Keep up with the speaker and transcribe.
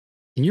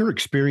In your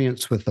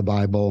experience with the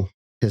Bible,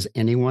 has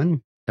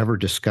anyone ever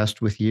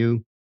discussed with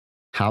you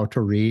how to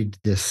read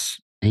this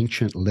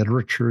ancient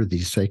literature,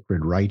 these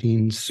sacred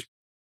writings?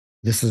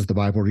 This is the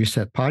Bible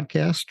Reset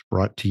podcast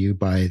brought to you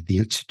by the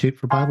Institute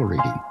for Bible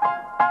Reading.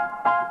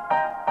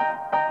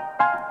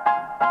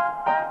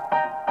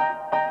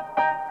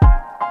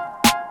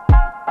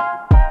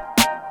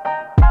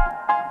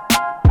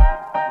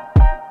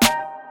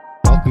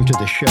 Welcome to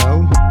the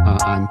show.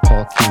 I'm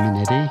Paul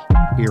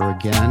Caminetti, here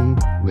again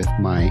with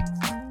my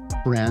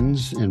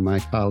friends and my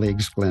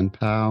colleagues, Glenn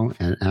Powell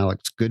and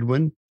Alex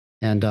Goodwin.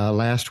 And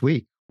last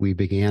week, we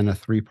began a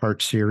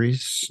three-part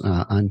series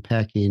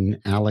unpacking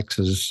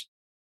Alex's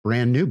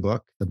brand new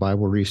book, The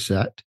Bible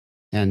Reset.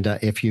 And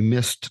if you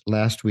missed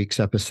last week's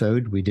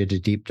episode, we did a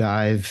deep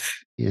dive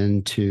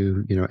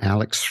into,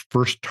 Alex's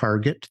first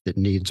target that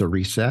needs a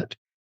reset,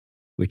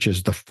 which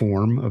is the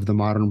form of the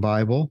modern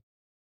Bible.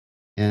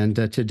 And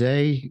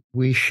today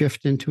we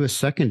shift into a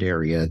second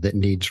area that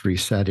needs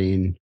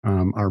resetting,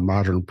 our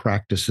modern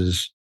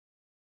practices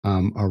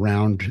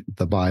around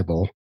the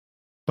Bible.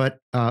 But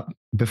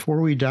before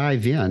we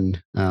dive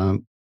in,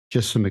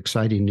 just some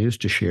exciting news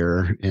to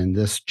share. And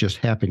this just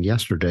happened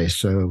yesterday.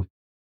 So,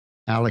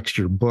 Alex,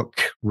 your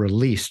book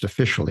released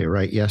officially,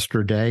 right?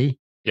 Yesterday.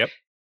 Yep.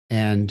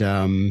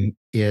 And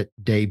it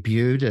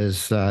debuted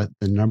as the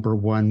number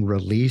one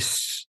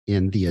release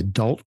in the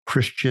adult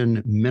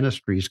Christian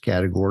ministries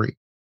category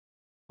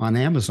on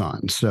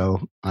Amazon.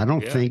 So I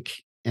don't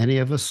think any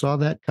of us saw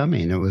that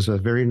coming. It was a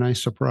very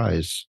nice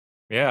surprise.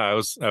 Yeah, I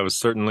was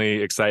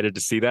certainly excited to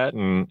see that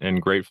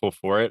and grateful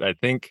for it. I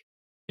think,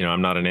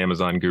 I'm not an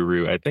Amazon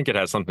guru. I think it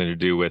has something to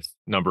do with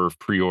number of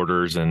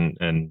pre-orders and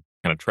kind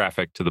of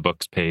traffic to the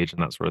book's page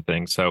and that sort of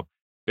thing. So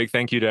big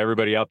thank you to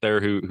everybody out there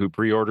who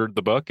pre-ordered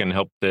the book and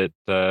helped it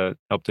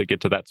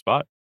get to that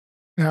spot.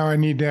 Now I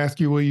need to ask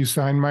you, will you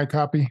sign my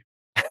copy?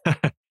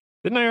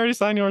 Didn't I already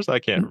sign yours? I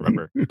can't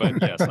remember.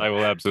 But yes, I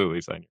will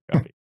absolutely sign your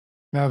copy.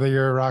 Now that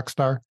you're a rock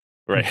star?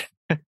 Right.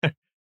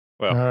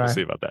 Well, we'll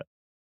see about that.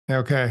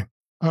 Okay.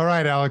 All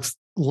right, Alex.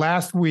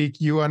 Last week,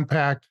 you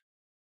unpacked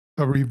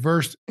a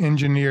reverse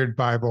engineered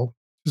Bible.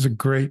 This is a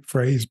great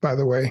phrase, by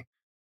the way.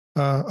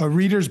 A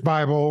reader's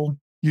Bible,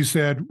 you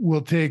said,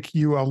 will take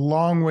you a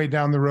long way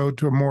down the road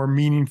to a more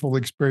meaningful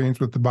experience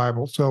with the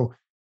Bible. So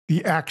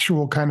the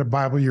actual kind of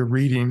Bible you're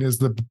reading is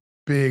the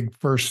big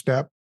first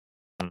step.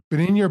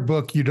 But in your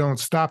book, you don't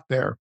stop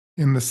there.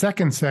 In the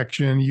second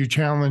section, you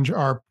challenge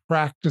our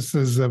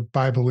practices of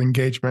Bible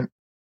engagement.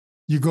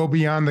 You go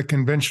beyond the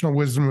conventional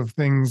wisdom of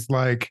things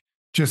like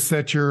just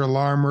set your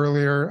alarm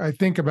earlier. I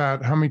think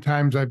about how many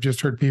times I've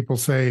just heard people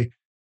say,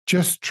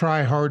 just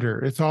try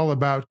harder. It's all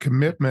about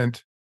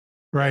commitment,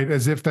 right?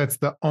 As if that's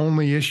the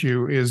only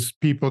issue is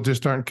people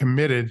just aren't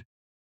committed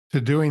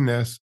to doing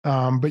this.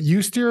 But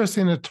you steer us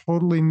in a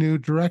totally new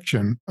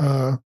direction,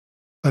 a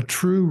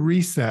true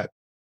reset.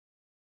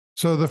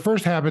 So the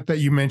first habit that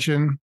you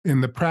mention in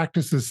the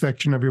practices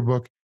section of your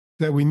book,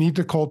 that we need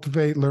to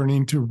cultivate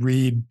learning to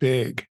read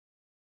big.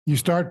 You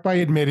start by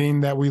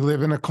admitting that we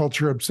live in a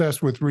culture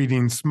obsessed with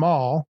reading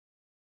small,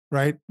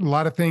 right? A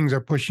lot of things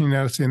are pushing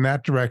us in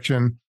that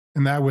direction.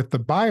 And that with the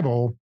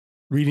Bible,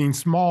 reading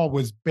small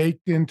was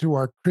baked into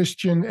our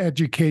Christian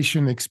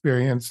education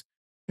experience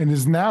and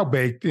is now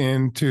baked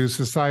into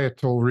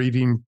societal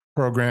reading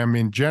program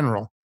in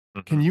general.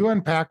 Mm-hmm. Can you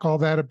unpack all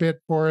that a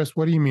bit for us?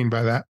 What do you mean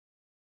by that?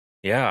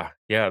 Yeah,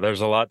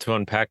 there's a lot to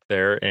unpack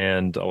there.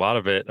 And a lot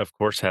of it, of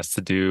course, has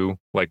to do,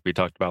 like we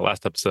talked about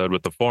last episode,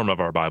 with the form of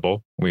our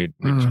Bible. We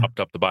chopped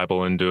up the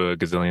Bible into a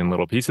gazillion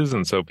little pieces.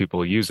 And so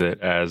people use it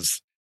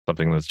as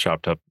something that's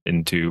chopped up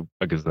into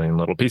a gazillion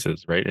little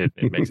pieces, right? It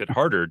makes it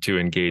harder to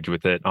engage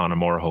with it on a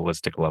more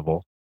holistic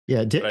level.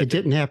 Yeah, it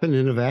didn't happen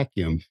in a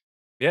vacuum.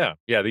 Yeah,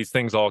 these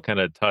things all kind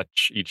of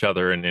touch each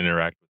other and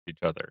interact with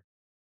each other.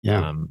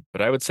 Yeah.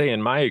 But I would say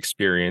in my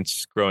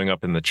experience growing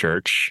up in the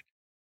church,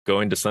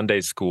 going to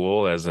Sunday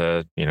school as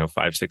a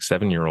 5, 6,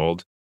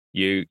 7-year-old,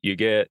 you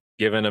get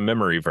given a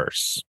memory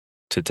verse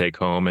to take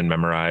home and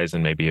memorize,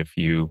 and maybe if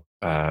you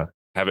have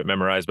it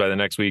memorized by the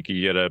next week,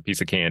 you get a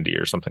piece of candy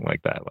or something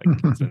like that. Like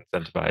it's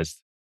incentivized,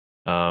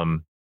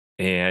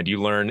 and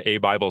you learn a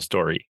Bible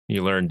story.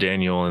 You learn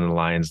Daniel in the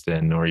lion's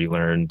den, or you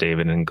learn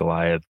David and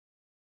Goliath,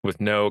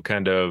 with no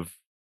kind of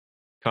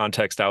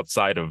context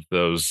outside of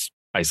those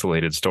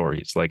isolated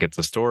stories. Like it's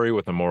a story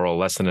with a moral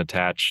lesson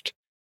attached,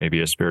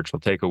 maybe a spiritual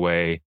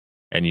takeaway,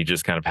 and you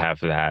just kind of have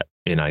that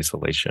in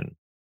isolation.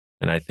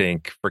 And I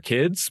think for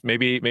kids,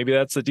 maybe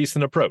that's a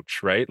decent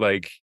approach, right?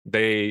 Like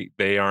they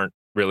aren't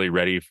really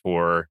ready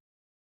for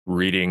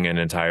reading an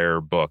entire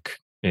book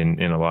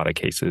in a lot of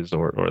cases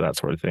or that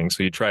sort of thing.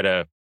 So you try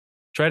to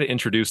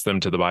introduce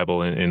them to the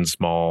Bible in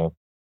small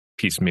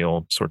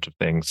piecemeal sorts of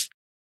things.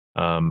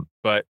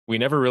 But we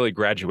never really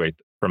graduate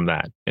from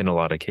that in a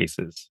lot of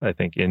cases. I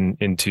think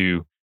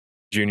into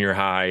junior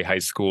high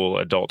school,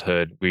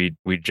 adulthood, we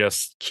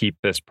just keep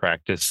this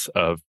practice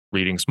of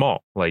reading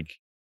small. Like,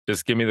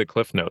 just give me the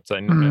cliff notes. I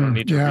don't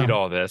need to read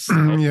all this.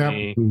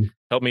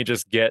 Help me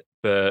just get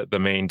the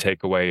main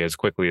takeaway as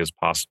quickly as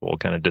possible.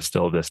 Kind of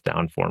distill this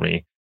down for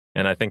me.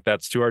 And I think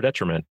that's to our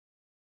detriment.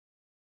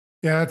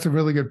 Yeah, that's a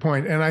really good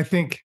point. And I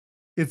think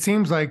it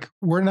seems like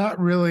we're not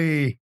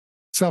really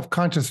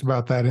self-conscious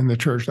about that in the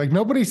church. Like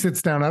nobody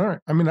sits down.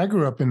 I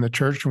grew up in the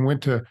church and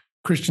went to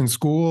Christian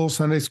school,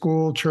 Sunday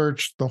school,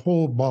 church, the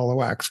whole ball of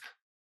wax.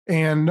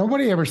 And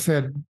nobody ever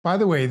said, by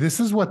the way, this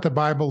is what the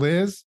Bible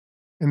is,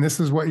 and this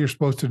is what you're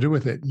supposed to do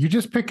with it. You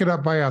just pick it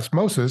up by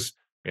osmosis,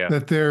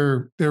 that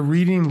they're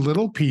reading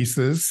little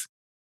pieces.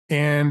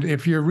 And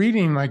if you're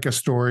reading like a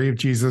story of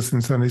Jesus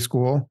in Sunday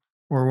school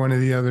or one of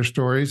the other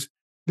stories,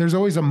 there's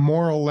always a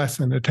moral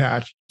lesson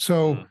attached.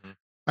 So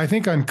I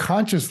think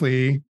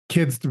unconsciously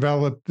kids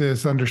develop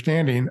this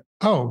understanding,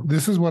 oh,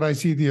 this is what I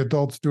see the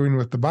adults doing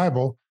with the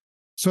Bible.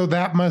 So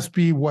that must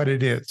be what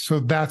it is.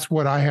 So that's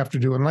what I have to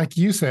do. And like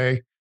you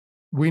say,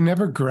 we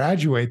never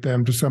graduate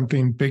them to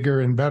something bigger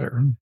and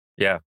better.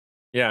 Yeah.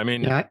 Yeah. I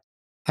mean,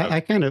 I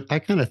kind of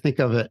think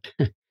of it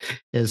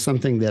as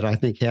something that I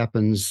think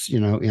happens,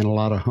 in a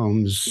lot of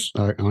homes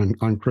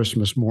on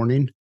Christmas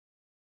morning.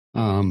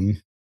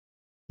 The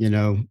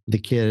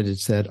kid had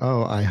said,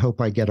 "Oh, I hope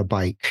I get a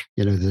bike,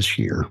 this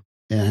year."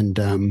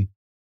 And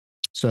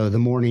so the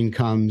morning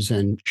comes,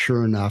 and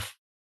sure enough,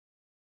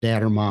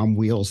 dad or mom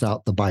wheels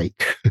out the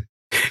bike.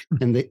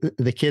 And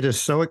the kid is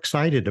so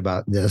excited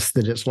about this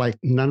that it's like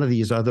none of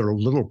these other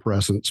little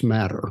presents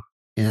matter.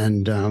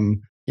 And,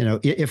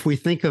 if we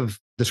think of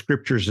the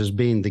scriptures as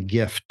being the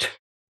gift,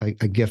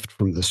 a gift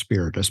from the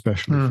Spirit,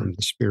 especially from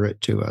the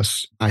Spirit to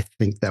us, I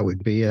think that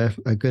would be a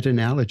good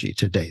analogy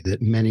today,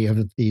 that many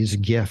of these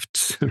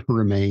gifts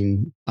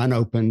remain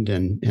unopened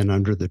and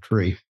under the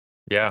tree.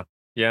 Yeah.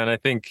 Yeah. And I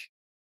think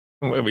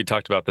we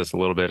talked about this a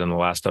little bit in the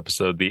last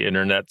episode, the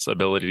internet's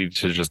ability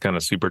to just kind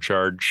of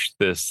supercharge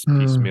this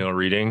piecemeal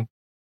reading.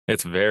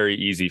 It's very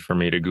easy for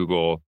me to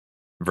Google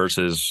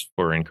verses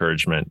for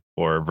encouragement,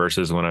 or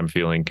verses when I'm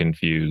feeling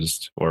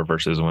confused, or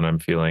verses when I'm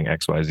feeling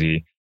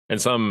XYZ.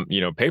 And some,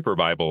 paper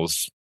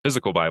Bibles,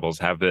 physical Bibles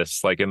have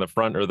this like in the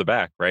front or the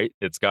back, right?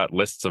 It's got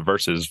lists of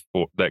verses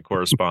that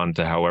correspond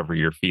to however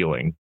you're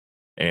feeling.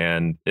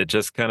 And it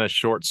just kind of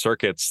short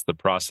circuits the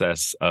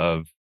process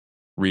of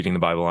reading the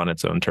Bible on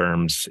its own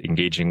terms,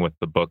 engaging with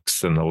the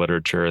books and the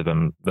literature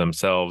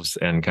themselves,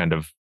 and kind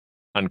of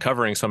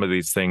uncovering some of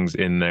these things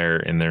in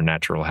their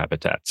natural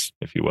habitats,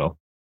 if you will.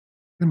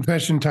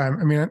 Confession time.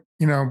 I mean,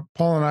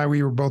 Paul and I,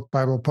 we were both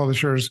Bible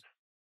publishers.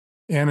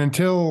 And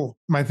until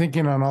my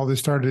thinking on all this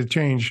started to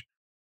change,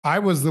 I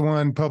was the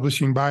one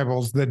publishing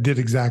Bibles that did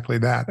exactly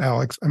that,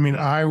 Alex. I mean,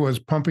 I was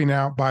pumping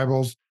out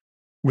Bibles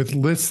with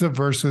lists of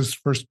verses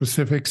for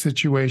specific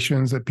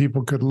situations that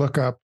people could look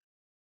up,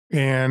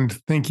 and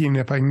thinking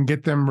if I can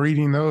get them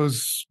reading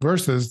those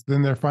verses,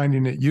 then they're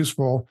finding it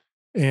useful.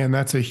 And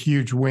that's a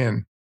huge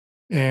win.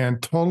 And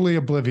totally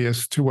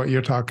oblivious to what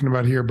you're talking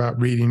about here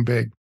about reading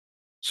big.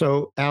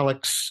 So,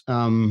 Alex,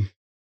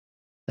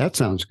 that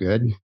sounds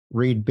good.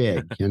 Read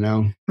big,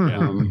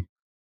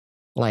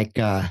 like,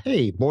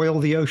 hey, boil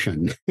the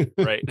ocean.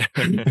 Right.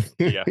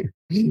 Yeah.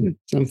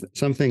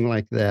 Something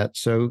like that.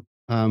 So,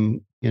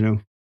 can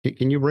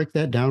you break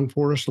that down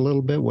for us a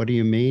little bit? What do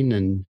you mean?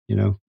 And,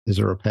 is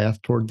there a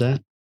path toward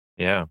that?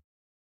 Yeah.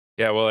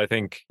 Yeah. Well, I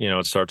think,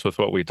 it starts with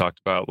what we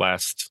talked about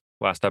last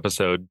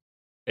episode.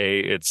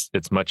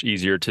 It's much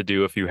easier to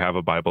do if you have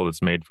a Bible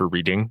that's made for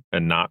reading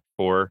and not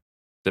for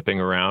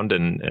zipping around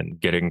and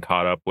getting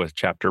caught up with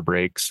chapter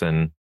breaks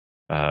and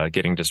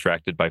getting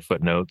distracted by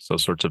footnotes,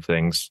 those sorts of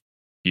things.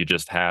 You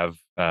just have,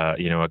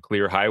 a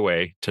clear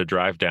highway to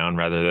drive down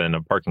rather than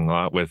a parking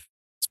lot with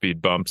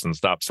speed bumps and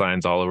stop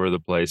signs all over the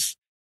place.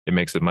 It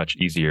makes it much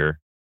easier.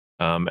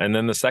 And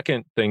then the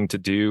second thing to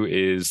do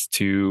is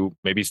to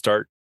maybe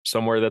start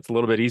somewhere that's a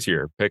little bit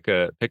easier. Pick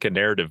a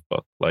narrative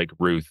book like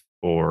Ruth,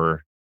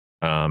 or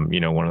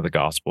one of the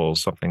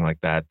Gospels, something like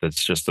that.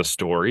 That's just a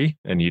story,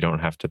 and you don't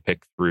have to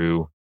pick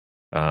through,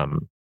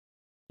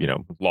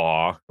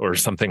 law or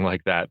something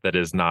like that. That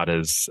is not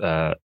as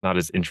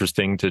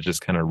interesting to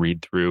just kind of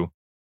read through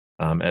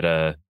at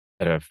a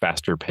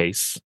faster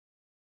pace.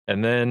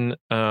 And then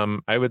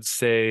I would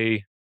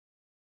say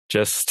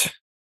just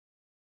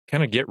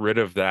kind of get rid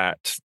of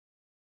that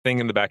thing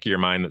in the back of your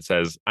mind that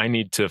says, I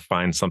need to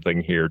find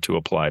something here to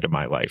apply to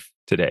my life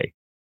today,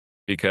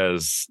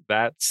 because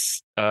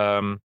that's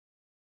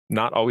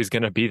not always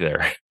going to be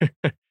there.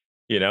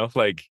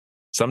 Like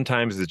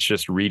sometimes it's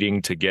just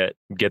reading to get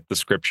the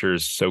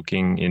scriptures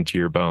soaking into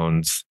your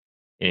bones.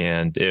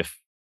 And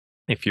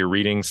if you're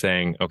reading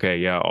saying, okay,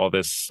 yeah, all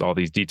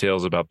these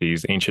details about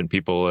these ancient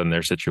people and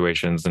their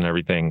situations and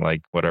everything,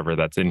 like whatever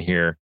that's in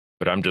here,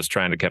 but I'm just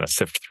trying to kind of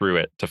sift through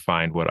it to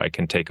find what I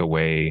can take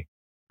away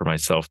for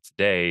myself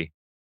today,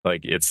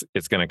 like it's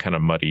going to kind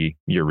of muddy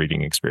your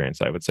reading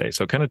experience, I would say.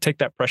 So kind of take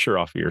that pressure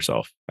off of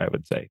yourself, I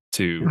would say,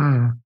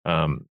 to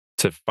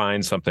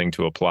find something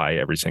to apply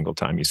every single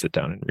time you sit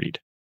down and read.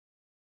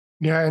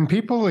 Yeah. And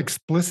people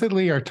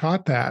explicitly are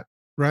taught that,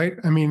 right?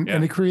 I mean,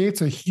 and it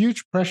creates a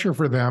huge pressure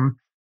for them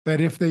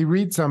that if they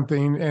read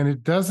something and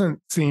it doesn't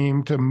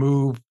seem to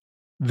move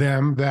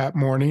them that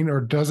morning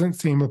or doesn't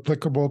seem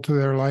applicable to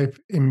their life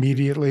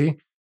immediately,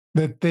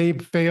 that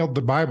they've failed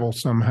the Bible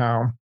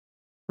somehow,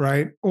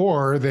 right?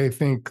 Or they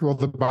think, well,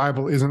 the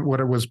Bible isn't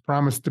what it was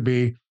promised to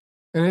be.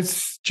 And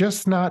it's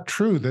just not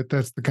true that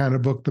that's the kind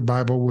of book the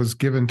Bible was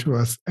given to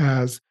us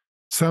as,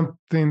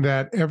 something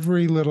that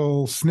every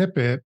little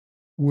snippet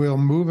will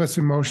move us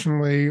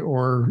emotionally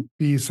or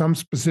be some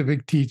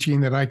specific teaching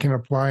that I can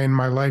apply in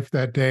my life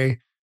that day.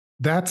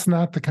 That's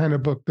not the kind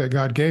of book that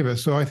God gave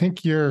us. So I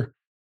think your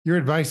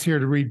advice here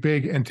to read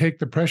big and take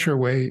the pressure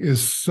away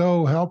is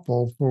so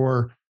helpful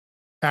for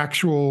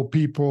actual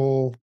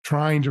people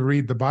trying to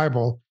read the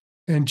Bible,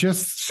 and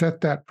just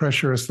set that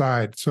pressure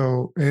aside.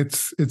 So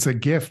it's a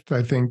gift,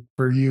 I think,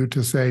 for you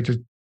to say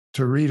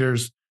to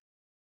readers,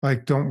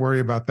 like, don't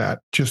worry about that.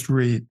 Just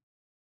read.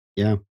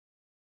 Yeah.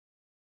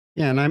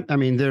 Yeah. And I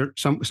mean,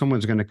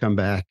 someone's going to come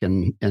back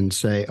and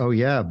say, oh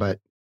yeah, but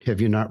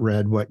have you not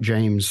read what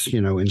James,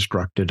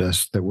 instructed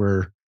us, that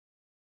we're,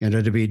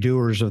 to be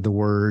doers of the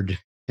word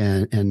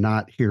and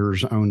not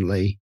hearers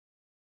only.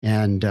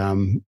 And,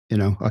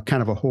 a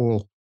kind of a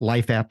whole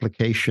life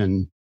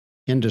application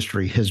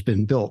industry has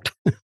been built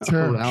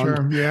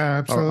Sure. Yeah,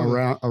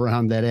 absolutely.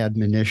 around that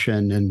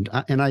admonition. And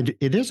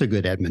it is a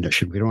good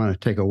admonition. We don't want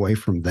to take away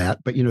from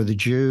that. But, the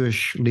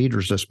Jewish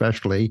leaders,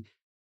 especially,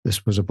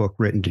 this was a book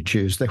written to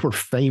Jews. They were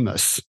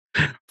famous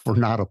for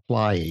not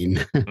applying.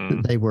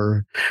 They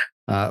were,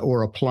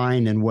 or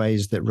applying in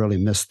ways that really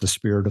missed the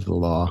spirit of the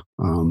law.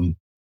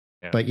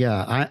 But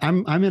yeah,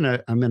 I'm in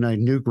a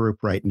new group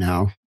right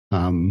now,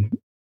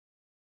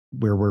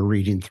 where we're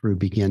reading through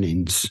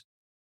beginnings,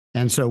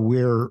 and so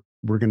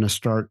we're going to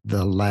start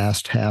the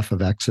last half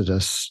of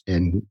Exodus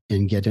and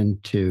get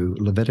into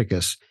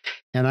Leviticus.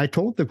 And I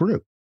told the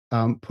group,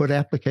 put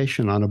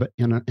application on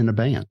in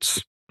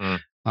advance.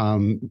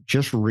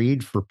 Just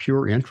read for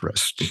pure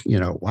interest.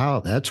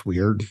 Wow, that's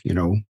weird.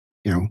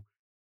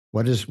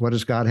 What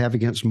does God have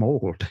against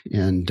mold?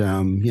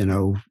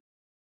 And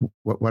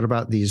what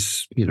about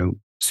these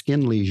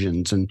skin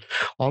lesions and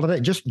all of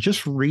that?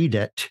 Just read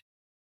it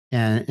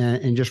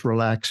and just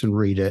relax and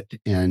read it,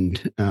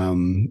 and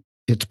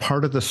it's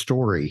part of the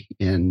story,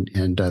 and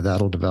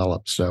that'll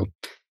develop. So,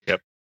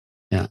 yep,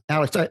 yeah,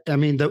 Alex. I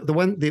mean, the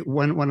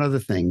one other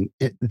thing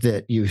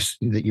that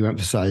you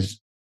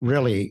emphasize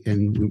really,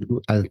 and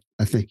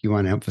I think you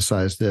want to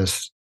emphasize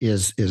this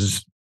is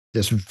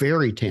this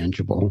very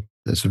tangible,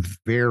 this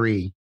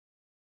very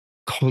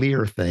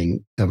clear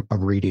thing of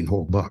reading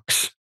whole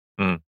books.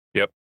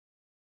 Yep.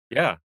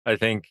 Yeah, I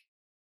think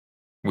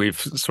we've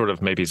sort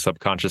of maybe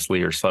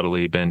subconsciously or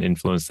subtly been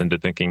influenced into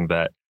thinking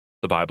that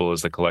the Bible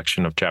is a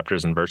collection of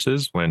chapters and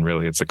verses, when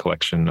really it's a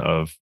collection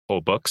of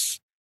whole books.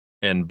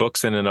 And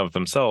books in and of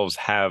themselves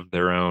have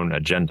their own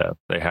agenda.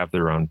 They have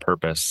their own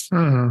purpose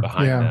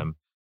behind them.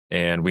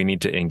 And we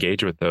need to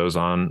engage with those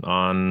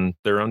on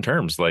their own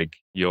terms. Like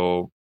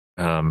you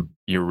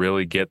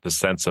really get the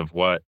sense of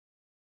what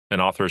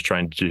an author is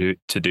trying to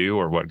do,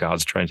 or what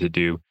God's trying to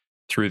do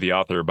through the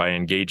author by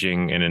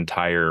engaging an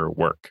entire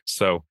work.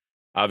 So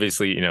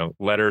obviously,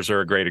 letters are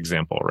a great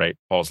example, right?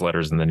 Paul's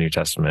letters in the New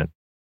Testament.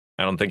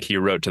 I don't think he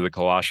wrote to the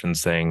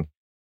Colossians saying,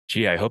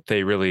 gee, I hope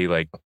they really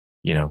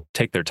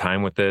take their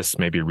time with this,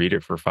 maybe read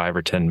it for 5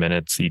 or 10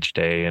 minutes each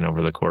day. And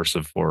over the course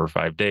of 4 or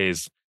 5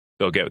 days,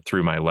 they'll get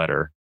through my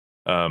letter.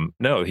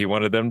 No, he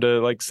wanted them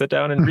to sit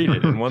down and read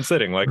it in one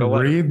sitting, like a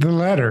letter. Read the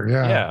letter.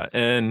 Yeah. Yeah.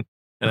 And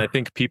I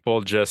think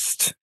people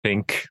just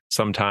think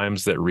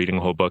sometimes that reading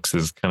whole books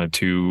is kind of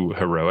too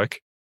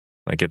heroic.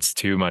 Like, it's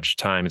too much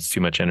time, it's too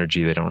much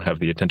energy. They don't have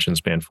the attention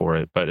span for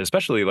it. But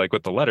especially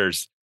with the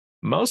letters,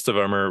 most of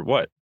them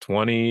are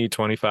 20,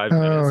 25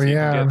 minutes you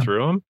can get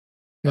through them.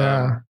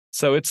 Yeah.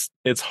 So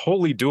it's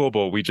wholly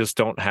doable. We just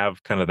don't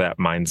have kind of that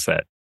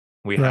mindset.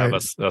 We have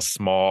a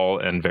small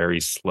and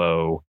very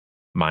slow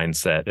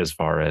mindset as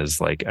far as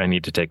I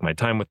need to take my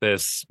time with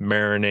this,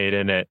 marinate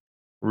in it,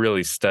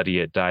 really study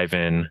it, dive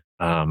in.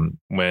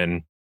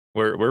 When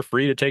we're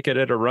free to take it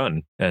at a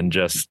run and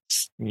just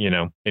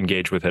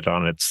engage with it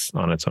on its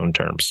own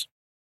terms.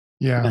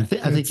 Yeah, I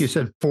think you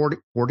said 40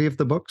 of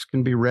the books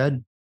can be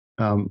read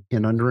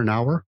in under an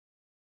hour.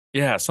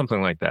 Yeah,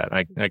 something like that.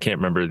 I can't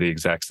remember the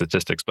exact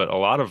statistics, but a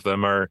lot of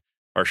them are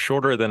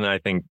shorter than I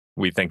think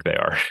we think they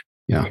are.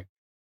 Yeah,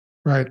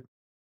 right.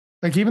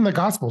 Like even the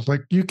Gospels,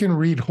 you can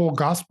read whole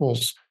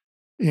Gospels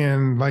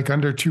in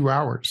under 2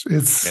 hours.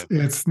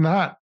 It's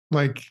not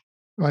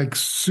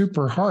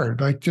super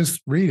hard.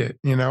 Just read it.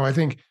 I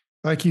think,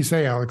 like you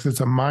say, Alex,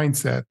 it's a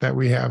mindset that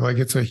we have.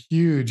 It's a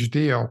huge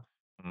deal.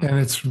 And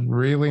it's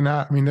really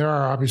not. I mean, there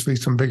are obviously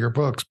some bigger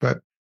books, but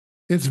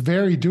it's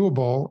very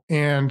doable.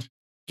 And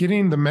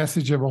getting the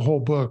message of a whole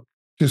book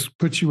just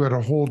puts you at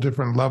a whole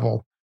different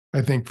level,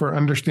 I think, for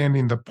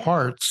understanding the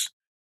parts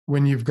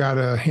when you've got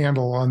a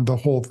handle on the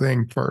whole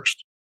thing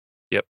first.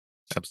 Yep,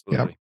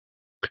 absolutely.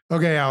 Yep.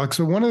 Okay, Alex.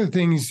 So one of the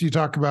things you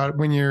talk about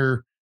when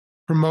you're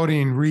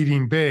promoting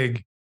reading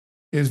big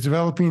is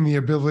developing the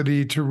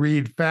ability to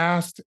read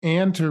fast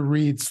and to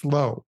read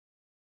slow.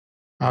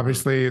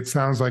 Obviously, it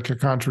sounds like a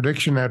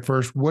contradiction at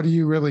first. What are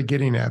you really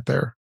getting at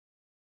there?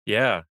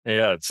 Yeah.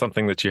 It's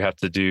something that you have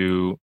to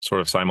do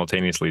sort of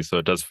simultaneously. So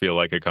it does feel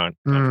like a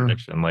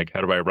contradiction.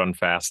 How do I run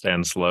fast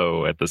and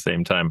slow at the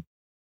same time?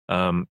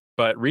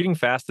 But reading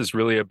fast is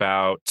really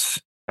about,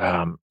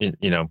 I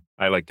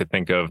like to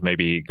think of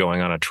maybe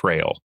going on a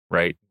trail,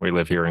 right? We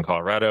live here in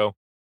Colorado,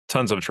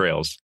 tons of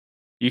trails.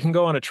 You can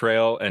go on a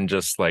trail and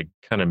just like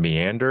kind of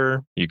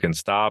meander. You can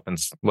stop and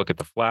look at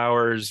the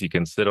flowers. You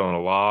can sit on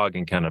a log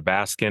and kind of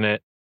bask in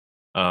it.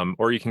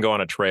 Or you can go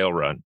on a trail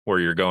run where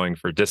you're going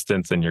for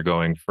distance and you're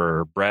going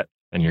for breadth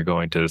and you're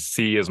going to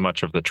see as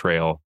much of the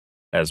trail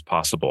as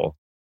possible.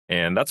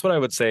 And that's what I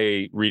would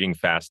say reading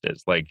fast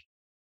is. Like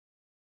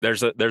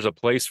there's a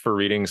place for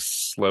reading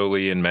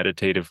slowly and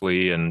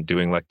meditatively and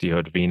doing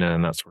Lectio Divina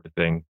and that sort of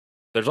thing.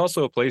 There's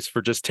also a place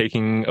for just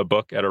taking a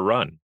book at a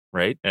run,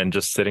 right? And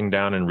just sitting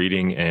down and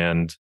reading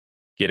and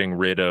getting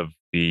rid of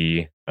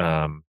the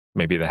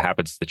maybe the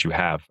habits that you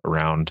have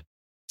around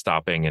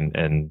stopping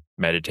and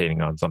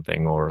meditating on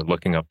something or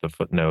looking up the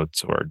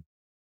footnotes or,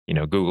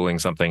 Googling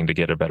something to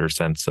get a better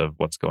sense of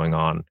what's going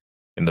on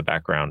in the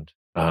background.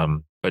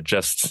 But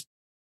just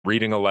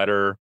reading a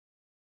letter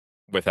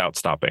without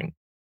stopping,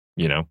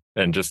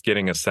 and just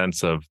getting a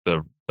sense of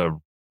the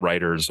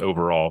writer's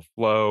overall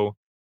flow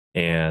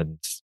and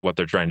what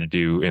they're trying to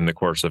do in the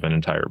course of an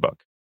entire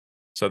book.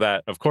 So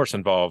that, of course,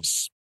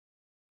 involves,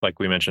 like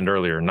we mentioned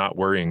earlier, not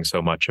worrying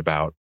so much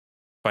about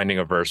finding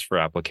a verse for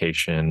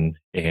application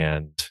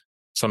and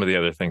some of the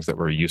other things that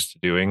we're used to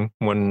doing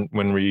when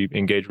we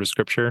engage with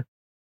scripture.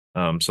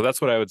 So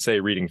that's what I would say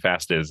reading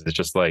fast is. It's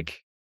just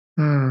like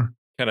kind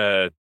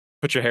of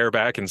put your hair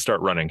back and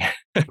start running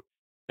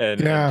and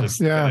just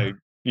kind of,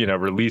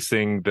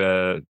 releasing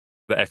the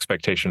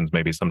expectations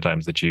maybe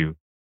sometimes that you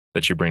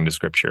bring to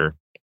scripture.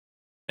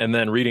 And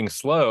then reading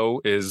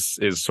slow is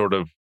sort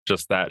of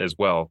just that as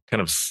well,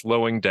 kind of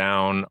slowing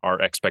down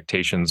our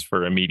expectations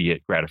for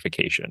immediate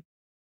gratification.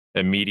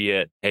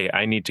 Hey,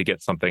 I need to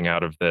get something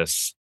out of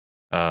this,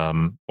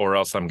 or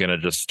else I'm going to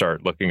just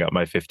start looking up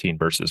my 15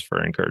 verses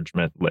for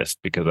encouragement list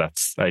because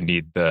I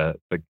need the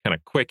kind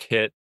of quick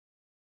hit,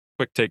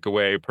 quick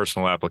takeaway,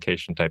 personal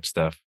application type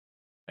stuff.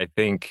 I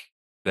think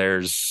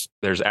there's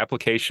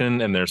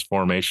application and there's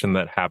formation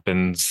that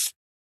happens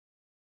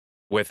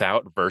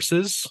without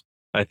verses.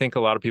 I think a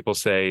lot of people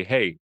say,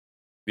 hey,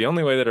 the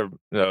only way that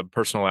a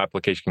personal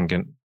application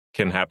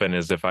can happen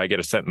is if I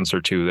get a sentence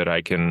or two that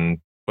I can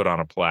put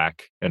on a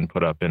plaque and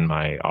put up in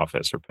my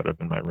office or put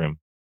up in my room.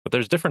 But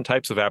there's different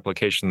types of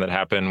application that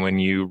happen when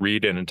you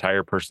read an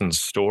entire person's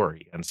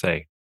story and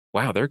say,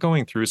 wow, they're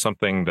going through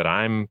something that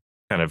I'm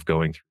kind of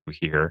going through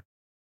here.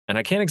 And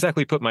I can't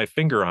exactly put my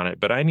finger on it,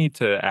 but I need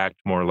to act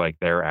more like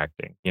they're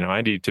acting.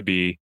 I need to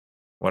be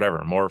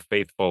more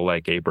faithful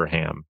like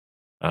Abraham,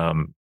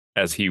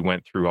 as he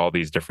went through all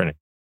these different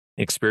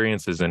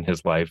experiences in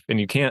his life. And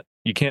you can't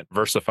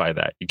versify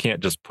that. You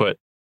can't just put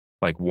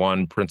like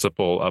one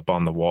principle up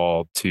on the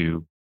wall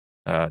to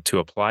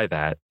apply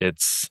that.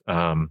 It's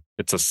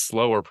a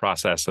slower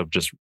process of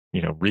just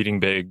reading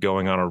big,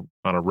 going on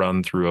a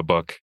run through a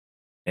book,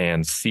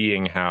 and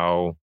seeing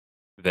how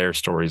their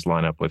stories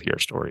line up with your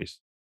stories.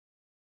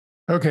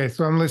 Okay,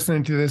 so I'm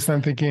listening to this.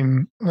 I'm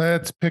thinking,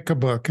 let's pick a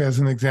book as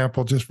an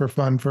example, just for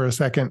fun, for a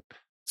second.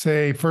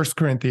 Say 1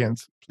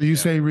 Corinthians. So you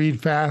say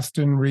read fast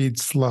and read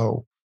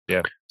slow.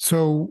 Yeah.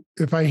 So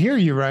if I hear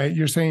you right,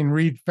 you're saying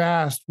read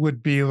fast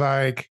would be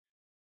like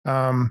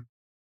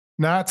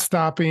not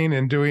stopping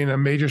and doing a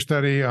major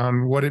study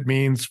on what it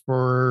means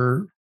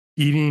for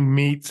eating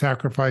meat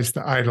sacrificed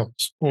to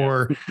idols,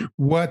 or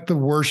what the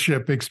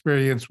worship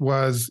experience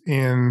was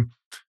in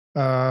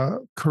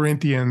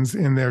Corinthians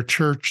in their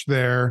church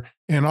there,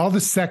 and all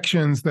the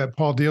sections that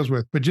Paul deals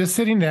with, but just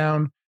sitting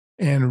down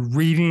and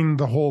reading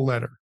the whole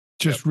letter,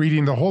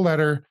 reading the whole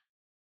letter.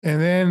 And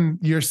then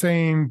you're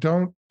saying,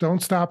 don't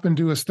stop and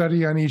do a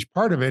study on each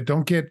part of it.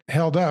 Don't get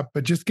held up,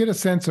 but just get a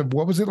sense of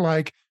what was it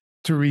like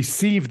to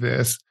receive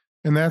this.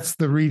 And that's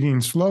the reading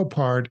slow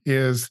part.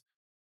 Is,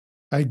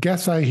 I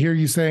guess I hear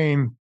you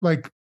saying,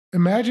 like,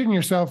 imagine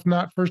yourself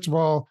not, first of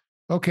all,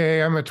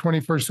 okay, I'm a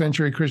 21st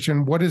century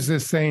Christian. What is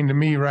this saying to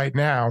me right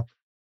now?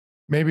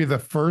 Maybe the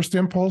first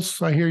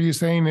impulse I hear you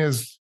saying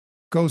is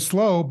go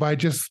slow by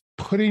just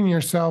putting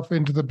yourself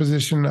into the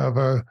position of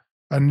a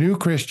new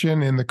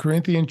Christian in the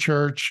Corinthian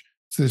church.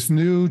 It's this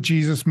new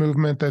Jesus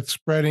movement that's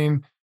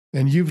spreading,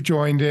 and you've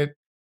joined it.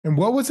 And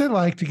what was it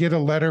like to get a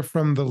letter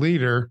from the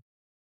leader?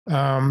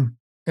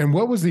 And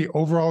what was the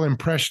overall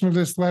impression of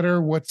this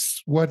letter?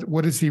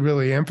 What is he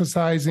really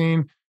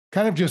emphasizing?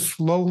 Kind of just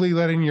slowly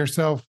letting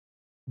yourself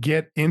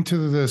get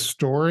into the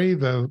story,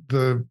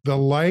 the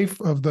life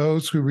of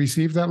those who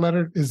received that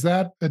letter. Is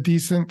that a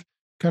decent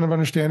kind of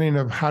understanding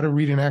of how to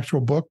read an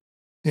actual book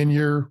in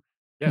your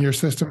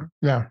system?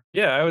 Yeah.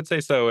 Yeah, I would say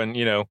so. And,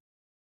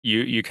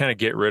 you kind of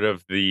get rid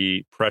of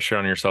the pressure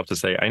on yourself to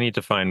say, I need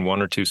to find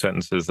one or two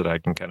sentences that I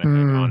can kind of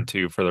hang on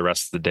to for the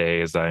rest of the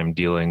day as I'm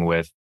dealing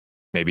with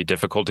maybe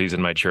difficulties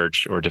in my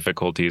church or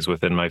difficulties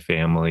within my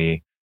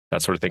family,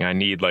 that sort of thing. I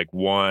need like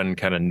one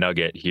kind of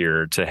nugget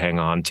here to hang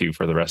on to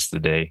for the rest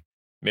of the day.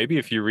 Maybe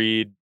if you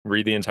read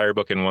the entire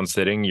book in one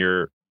sitting,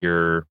 your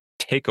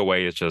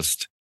takeaway is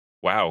just,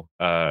 wow,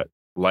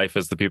 life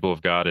as the people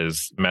of God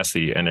is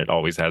messy, and it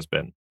always has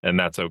been. And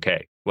that's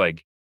okay.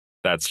 Like,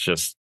 that's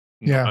just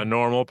Yeah. a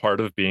normal part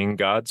of being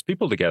God's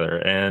people together.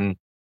 And,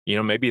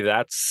 maybe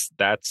that's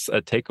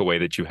a takeaway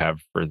that you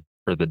have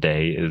for the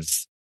day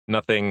is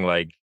nothing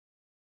like,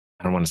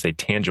 I don't want to say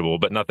tangible,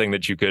 but nothing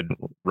that you could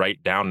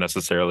write down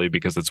necessarily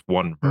because it's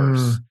one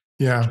verse.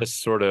 Yeah.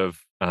 Just sort of,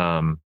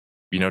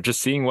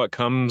 just seeing what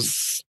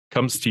comes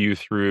to you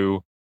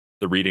through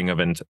the reading of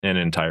an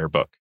entire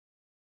book.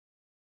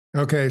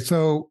 Okay.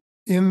 So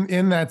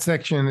in that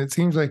section, it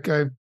seems like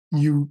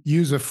you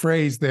use a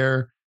phrase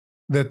there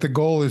that the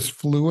goal is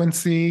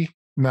fluency,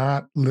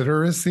 not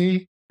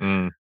literacy.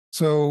 Mm,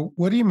 So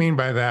what do you mean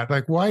by that?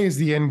 Like, why is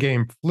the end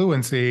game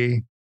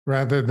fluency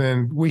rather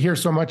than we hear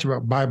so much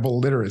about Bible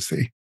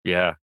literacy?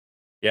 yeah.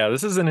 Yeah,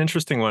 this is an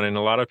interesting one, and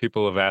a lot of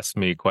people have asked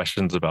me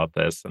questions about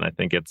this, and I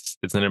think it's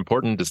an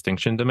important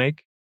distinction to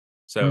make.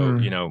 So,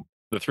 Mm.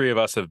 the three of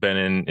us have been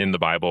in the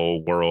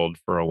Bible world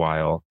for a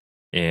while,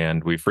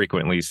 and we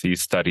frequently see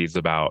studies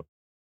about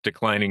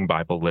declining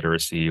Bible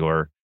literacy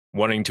or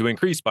wanting to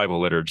increase Bible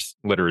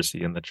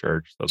literacy in the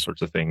church, those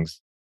sorts of things.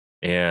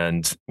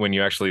 And when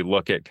you actually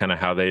look at kind of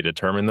how they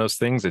determine those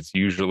things, it's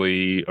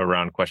usually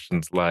around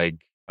questions like,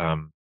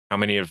 how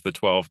many of the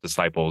 12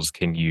 disciples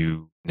can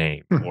you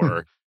name?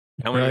 Or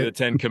how many of the Right.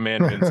 10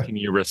 commandments can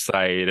you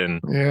recite? And,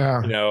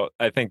 Yeah.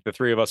 I think the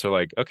three of us are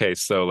like, okay,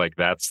 so like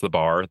that's the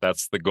bar,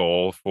 that's the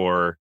goal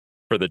for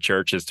the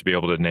church is to be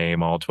able to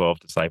name all 12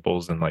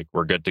 disciples and like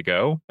we're good to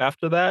go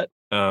after that.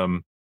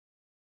 And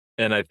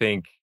I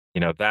think,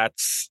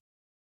 that's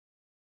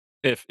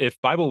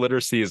if Bible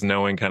literacy is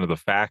knowing kind of the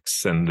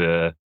facts and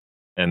the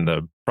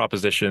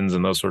propositions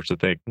and those sorts of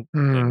Mm.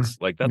 things,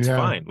 like that's Yeah.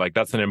 fine. Like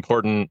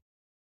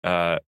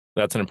uh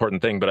that's an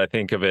important thing, but I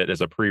think of it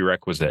as a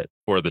prerequisite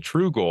for the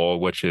true goal,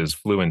 which is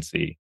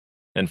fluency.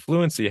 And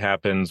fluency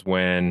happens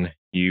when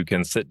you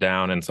can sit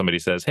down and somebody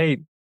says, "Hey,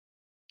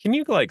 can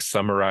you like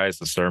summarize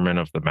the Sermon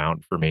of the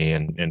Mount for me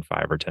in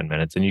 5 or 10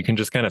 minutes?" And you can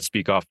just kind of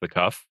speak off the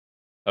cuff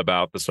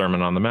about the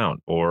Sermon on the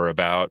Mount or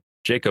about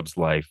Jacob's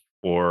life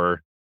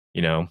or,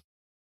 you know,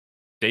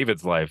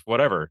 David's life,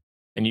 whatever.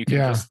 And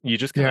Yeah. you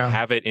just kind of Yeah.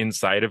 have it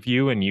inside of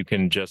you and you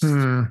can just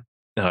Mm.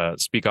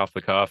 speak off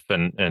the cuff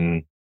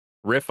and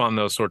riff on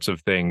those sorts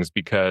of things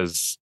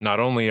because not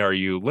only are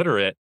you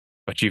literate,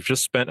 but you've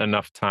just spent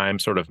enough time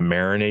sort of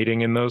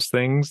marinating in those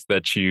things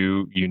that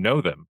you know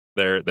them.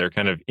 They're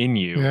kind of in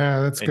you Yeah.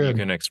 That's and you good.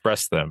 can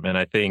express them. And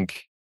I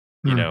think,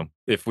 Mm.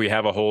 if we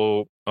have a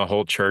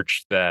whole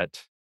church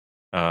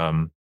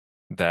um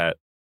that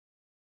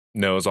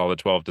knows all the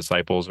 12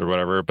 disciples or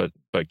whatever, but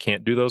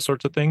can't do those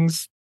sorts of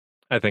things,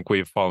 I think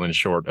we've fallen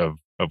short of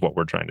what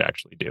we're trying to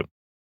actually do.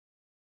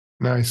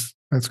 Nice.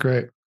 That's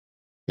great.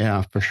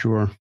 Yeah, for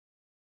sure.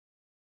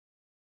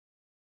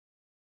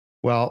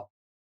 Well,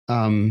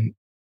 um,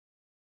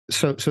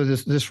 so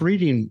this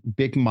reading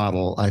big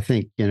model, I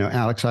think,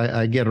 Alex,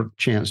 I get a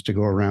chance to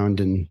go around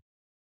and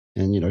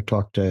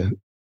talk to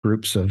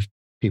groups of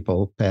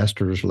people,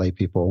 pastors, lay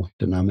people,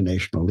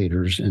 denominational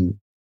leaders, and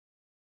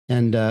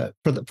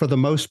for the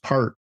most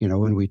part,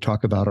 when we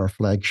talk about our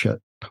flagship,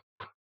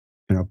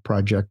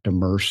 Project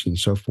Immerse and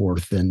so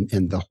forth, and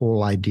the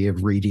whole idea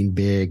of reading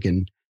big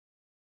and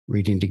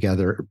reading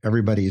together,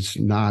 everybody's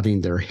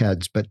nodding their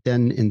heads. But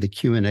then in the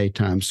Q&A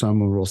time,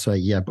 someone will say,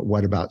 "Yeah, but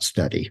what about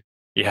study?"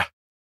 Yeah.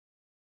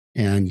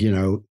 And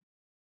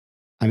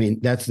I mean,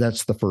 that's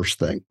the first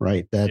thing,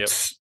 right? Yep.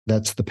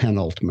 That's the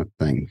penultimate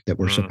thing that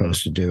we're Hmm.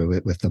 supposed to do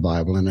with the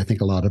Bible. And I think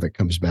a lot of it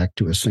comes back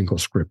to a single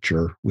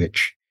scripture,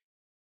 which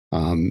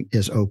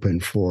is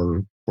open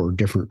for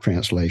different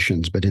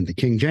translations. But in the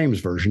King James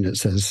version, it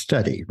says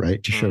study,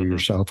 right? To show Hmm.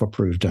 yourself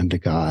approved unto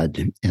God.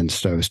 And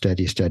so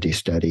study, study,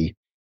 study.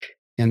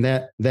 And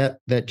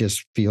that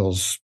just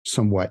feels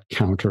somewhat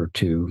counter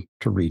to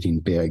reading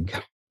big.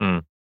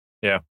 Mm.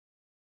 Yeah.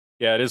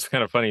 Yeah. It is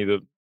kind of funny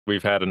that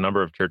we've had a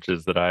number of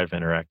churches that I've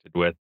interacted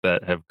with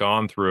that have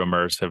gone through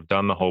Immerse, have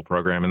done the whole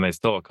program, and they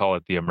still call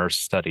it the Immerse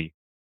study.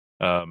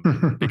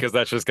 Because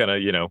that's just kind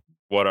of,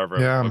 what our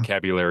Yeah.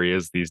 vocabulary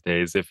is these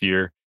days. If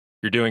you're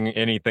doing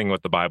anything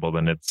with the Bible,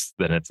 then it's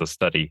a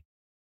study.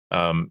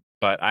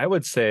 But I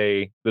would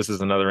say this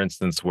is another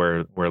instance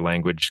where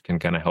language can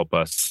kind of help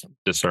us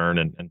discern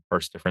and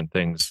parse different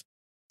things.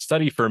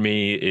 Study for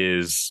me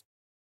is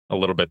a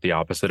little bit the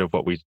opposite of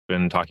what we've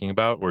been talking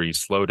about, where you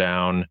slow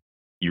down,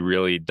 you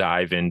really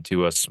dive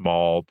into a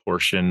small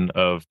portion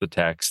of the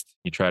text,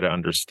 you try to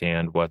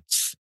understand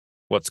what's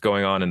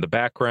going on in the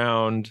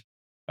background,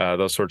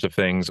 those sorts of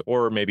things,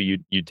 or maybe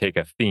you take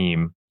a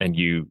theme and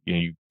you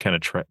kind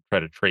of try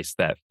to trace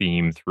that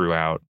theme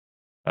throughout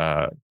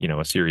a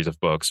series of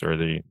books or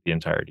the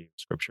entirety of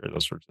scripture,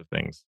 those sorts of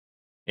things.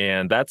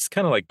 And that's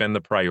kind of like been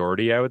the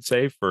priority, I would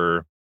say,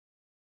 for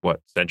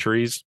what,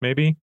 centuries,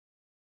 maybe.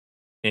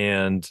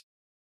 And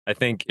I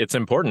think it's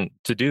important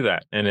to do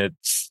that. And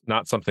it's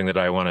not something that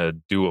I want to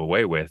do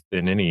away with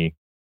in any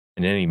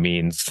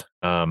means.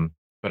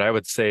 But I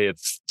would say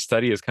it's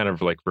study has kind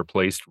of like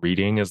replaced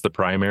reading as the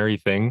primary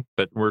thing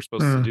that we're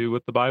supposed to Mm. do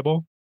with the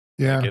Bible.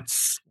 Like Yeah.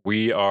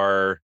 we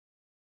are,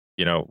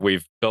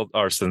 we've built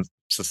our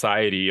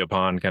society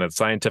upon kind of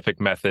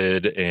scientific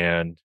method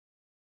and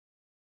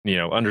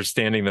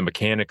understanding the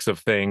mechanics of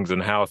things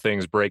and how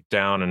things break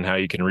down and how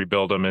you can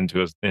rebuild them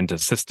into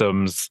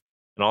systems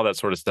and all that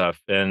sort of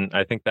stuff. And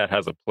I think that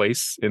has a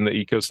place in the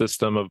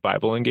ecosystem of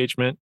Bible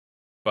engagement.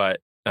 But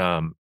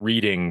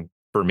reading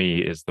for me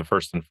is the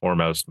first and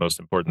foremost, most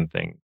important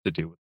thing to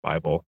do with the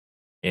Bible.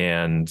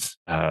 And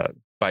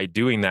by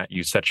doing that,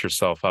 you set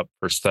yourself up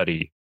for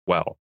study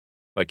well.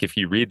 Like if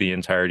you read the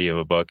entirety of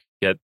a book,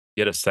 get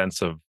a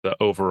sense of the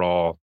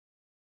overall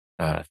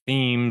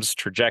themes,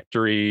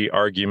 trajectory,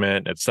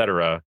 argument,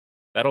 etc.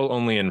 That'll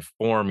only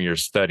inform your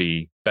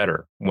study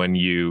better when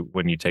you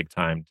take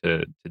time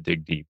to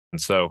dig deep. And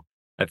so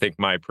I think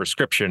my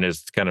prescription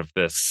is kind of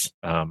this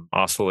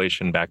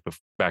oscillation back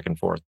and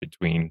forth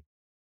between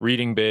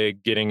reading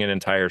big, getting an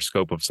entire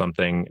scope of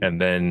something,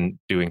 and then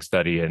doing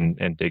study and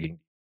digging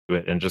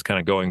into it, and just kind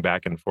of going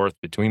back and forth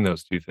between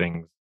those two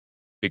things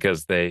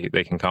because they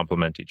can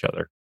complement each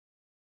other.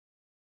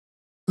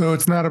 So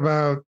it's not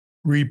about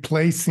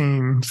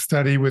replacing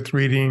study with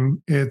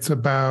reading. It's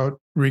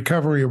about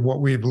recovery of what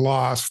we've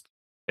lost,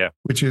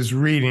 which is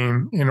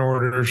reading, in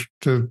order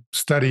to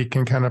study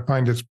can kind of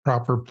find its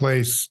proper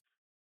place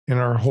in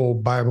our whole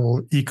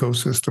Bible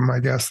ecosystem,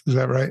 I guess. Is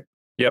that right?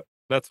 Yep.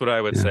 That's what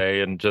I would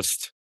say. And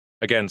just,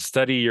 again,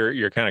 study,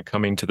 you're kind of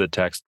coming to the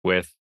text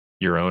with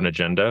your own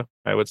agenda,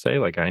 I would say.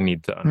 Like, I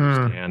need to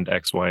understand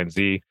X, Y, and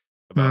Z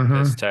about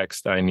this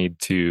text. I need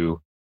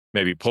to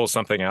maybe pull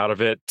something out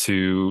of it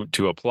to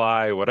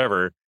apply,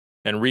 whatever.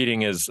 And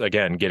reading is,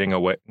 again, getting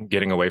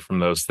away from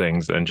those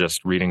things and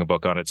just reading a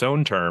book on its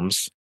own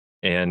terms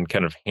and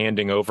kind of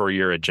handing over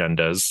your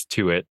agendas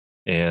to it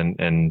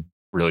and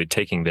really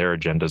taking their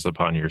agendas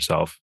upon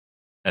yourself.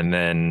 And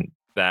then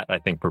that, I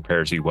think,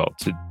 prepares you well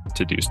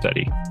to do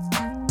study.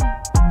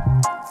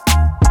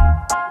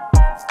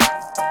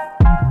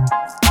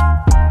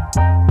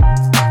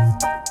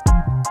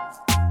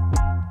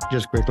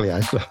 Just quickly, I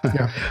saw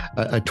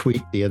a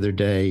tweet the other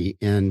day,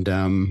 and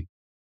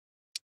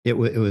it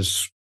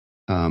was,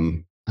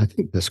 I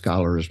think the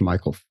scholar is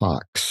Michael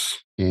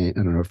Fox. And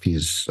I don't know if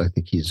I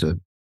think he's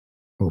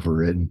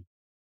over in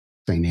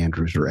St.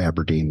 Andrews or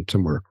Aberdeen,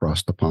 somewhere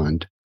across the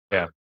pond.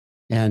 Yeah.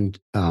 And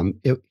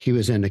he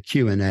was in a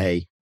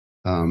Q&A,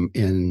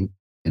 and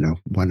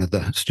one of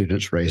the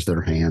students raised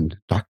their hand.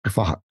 Dr.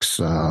 Fox,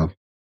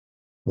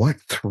 what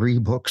 3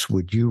 books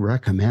would you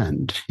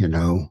recommend?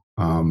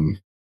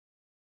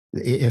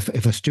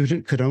 If a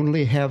student could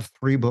only have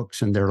 3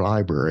 books in their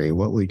library,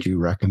 what would you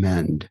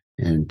recommend?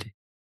 And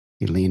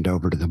he leaned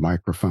over to the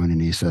microphone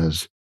and he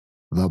says,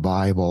 the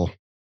Bible.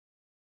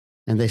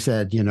 And they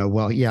said,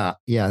 well, yeah,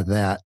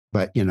 that.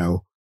 But,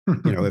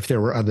 if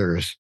there were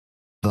others,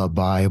 the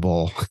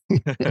Bible.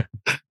 It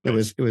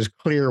was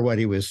clear what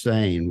he was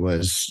saying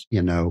was,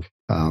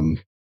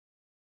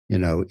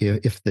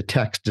 if the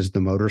text is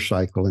the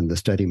motorcycle and the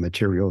study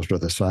materials are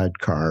the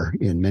sidecar,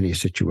 in many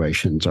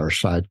situations, our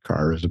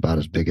sidecar is about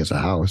as big as a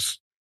house.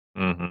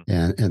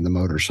 And the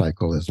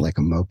motorcycle is like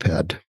a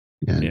moped.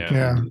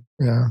 And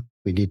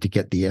we need to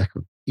get the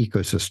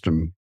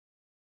ecosystem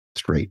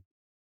straight.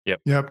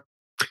 Yep.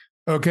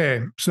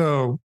 Okay.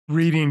 So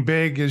reading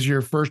big is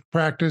your first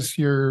practice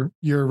you're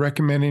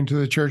recommending to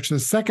the church. The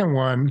second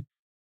one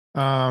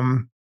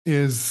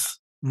is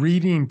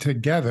reading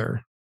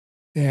together.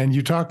 And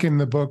you talk in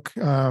the book,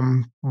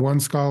 one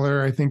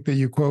scholar, I think that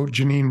you quote,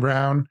 Janine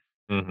Brown,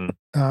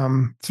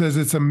 says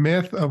it's a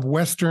myth of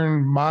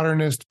Western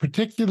modernist,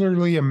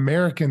 particularly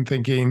American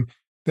thinking,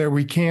 that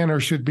we can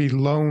or should be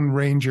Lone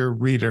Ranger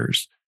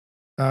readers.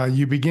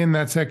 You begin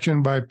that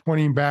section by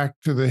pointing back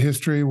to the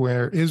history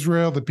where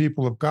Israel, the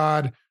people of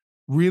God,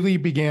 really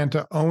began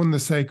to own the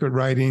sacred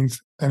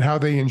writings and how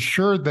they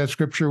ensured that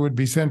scripture would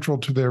be central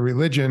to their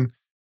religion.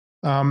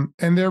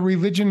 And their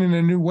religion in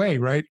a new way,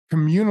 right?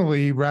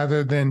 Communally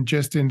rather than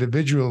just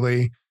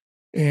individually.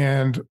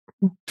 And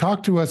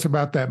talk to us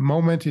about that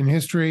moment in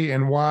history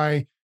and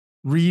why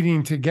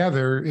reading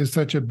together is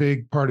such a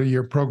big part of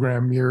your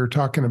program you're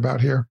talking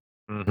about here.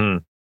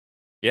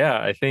 Yeah,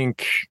 I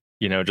think,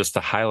 just to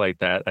highlight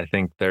that, I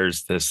think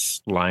there's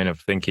this line of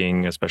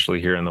thinking,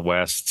 especially here in the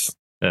West,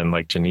 and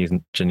like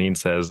Janine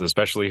says,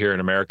 especially here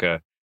in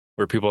America,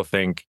 where people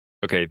think,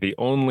 okay, the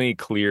only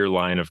clear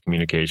line of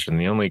communication,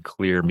 the only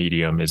clear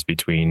medium is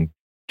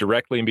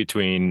directly in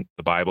between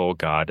the Bible,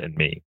 God, and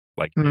me,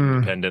 like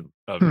independent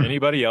of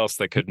anybody else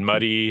that could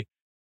muddy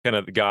kind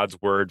of God's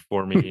word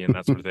for me and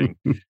that sort of thing.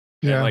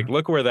 And like,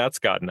 look where that's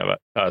gotten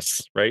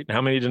us, right?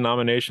 How many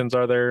denominations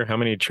are there? How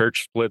many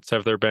church splits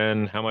have there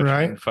been? How much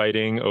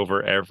infighting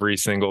over every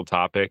single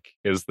topic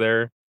is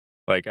there?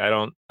 Like, I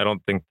don't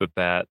think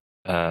that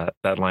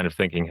line of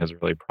thinking has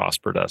really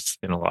prospered us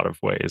in a lot of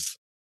ways.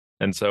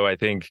 And so I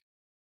think,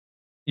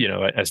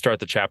 I start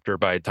the chapter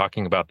by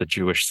talking about the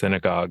Jewish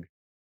synagogue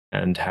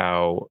and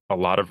how a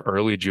lot of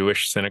early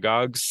Jewish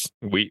synagogues,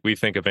 we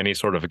think of any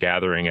sort of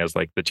gathering as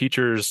like the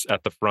teachers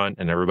at the front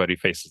and everybody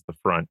faces the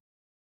front.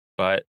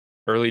 But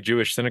early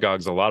Jewish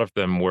synagogues, a lot of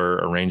them were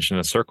arranged in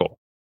a circle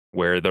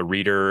where the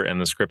reader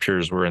and the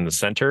scriptures were in the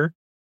center,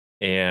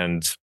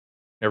 and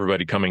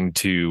everybody coming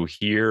to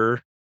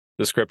hear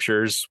the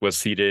scriptures was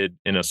seated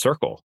in a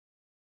circle.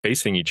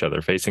 facing each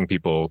other, facing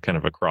people kind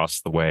of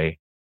across the way.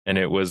 And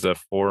it was a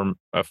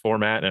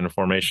format and a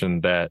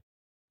formation that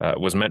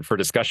was meant for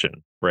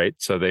discussion, right?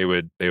 So they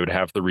would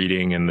have the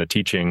reading and the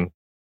teaching,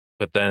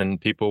 but then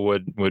people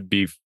would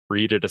be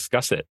free to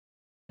discuss it.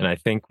 And I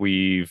think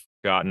we've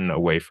gotten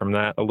away from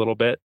that a little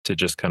bit to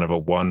just kind of a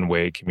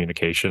one-way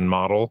communication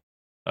model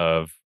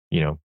of,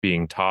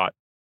 being taught,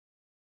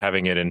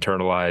 having it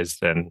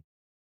internalized. And,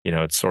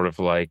 it's sort of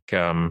like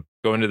going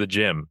to the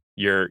gym.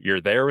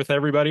 You're there with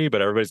everybody,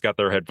 but everybody's got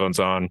their headphones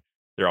on.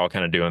 They're all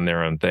kind of doing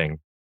their own thing.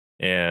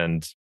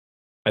 And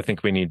I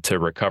think we need to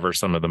recover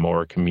some of the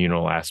more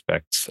communal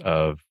aspects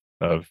of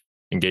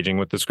engaging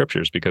with the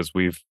scriptures, because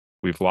we've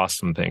lost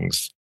some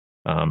things,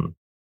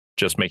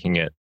 just making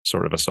it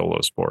sort of a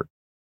solo sport.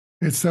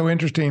 It's so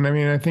interesting. I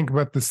mean, I think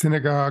about the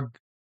synagogue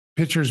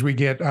pictures we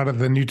get out of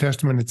the New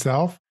Testament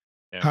itself,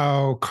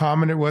 how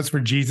common it was for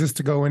Jesus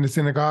to go into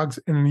synagogues.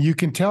 And you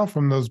can tell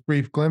from those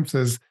brief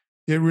glimpses,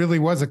 it really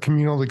was a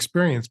communal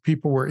experience.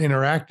 People were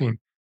interacting.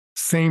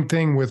 Same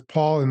thing with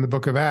Paul in the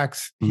book of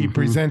Acts. He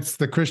presents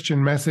the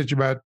Christian message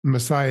about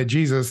Messiah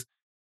Jesus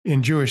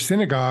in Jewish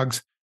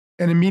synagogues.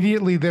 And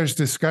immediately there's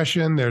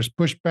discussion, there's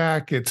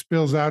pushback, it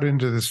spills out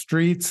into the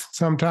streets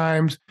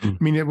sometimes. I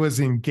mean, it was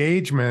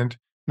engagement,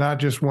 not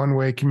just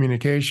one-way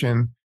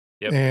communication.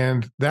 Yep.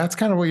 And that's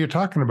kind of what you're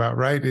talking about,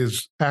 right?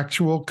 Is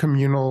actual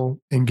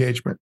communal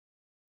engagement.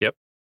 Yep,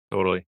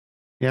 totally.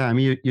 Yeah, I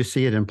mean, you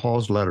see it in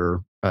Paul's letter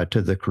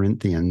to the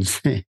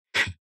Corinthians. He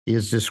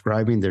is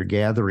describing their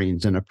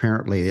gatherings, and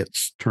apparently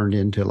it's turned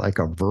into like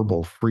a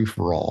verbal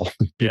free-for-all.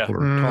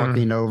 People are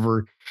talking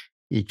over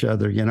each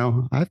other.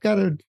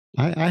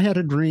 I had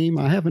a dream,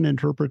 I have an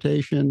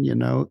interpretation,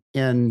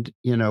 and,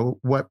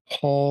 what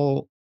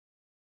Paul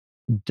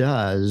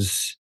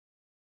does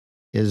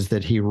is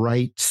that he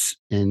writes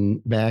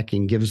back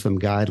and gives them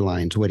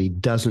guidelines. What he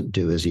doesn't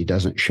do is he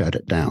doesn't shut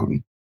it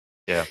down.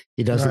 Yeah.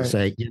 He doesn't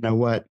say, you know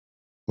what,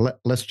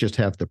 let's just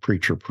have the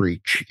preacher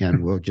preach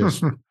and we'll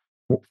just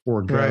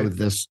forego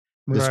this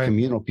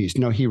communal piece.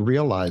 No, he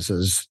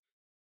realizes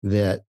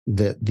that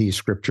these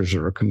scriptures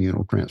are a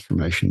communal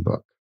transformation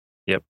book.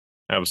 Yep,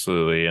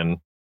 absolutely. And,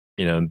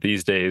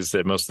 these days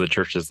at most of the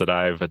churches that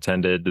I've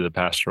attended, the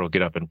pastor will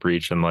get up and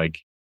preach, and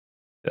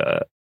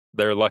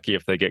they're lucky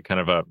if they get kind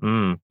of a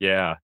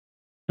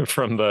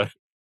from the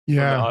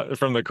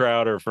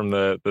crowd or from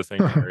the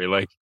sanctuary.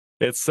 Like,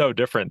 it's so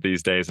different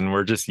these days, and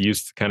we're just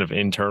used to kind of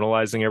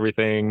internalizing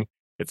everything.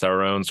 It's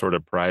our own sort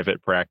of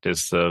private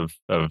practice of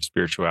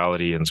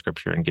spirituality and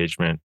scripture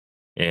engagement.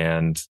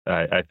 And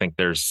I think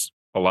there's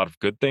a lot of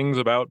good things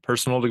about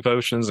personal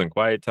devotions and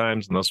quiet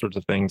times and those sorts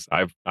of things.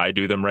 I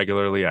do them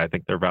regularly. I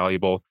think they're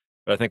valuable,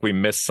 but I think we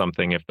miss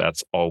something if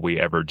that's all we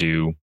ever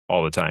do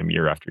all the time,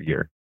 year after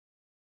year.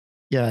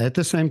 Yeah. At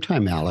the same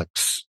time,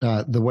 Alex,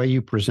 the way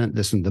you present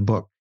this in the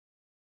book,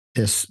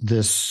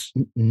 this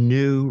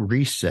new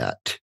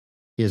reset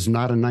is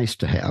not a nice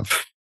to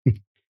have.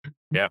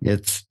 Yeah,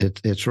 it's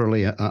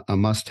really a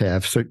must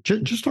have. So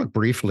just talk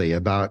briefly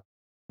about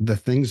the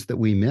things that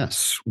we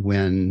miss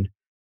when,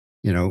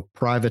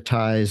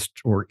 privatized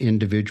or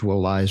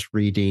individualized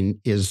reading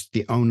is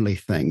the only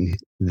thing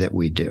that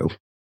we do.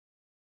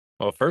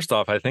 Well, first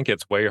off, I think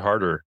it's way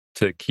harder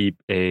to keep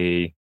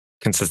a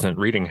consistent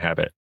reading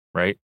habit,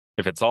 right?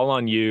 If it's all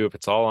on you, if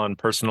it's all on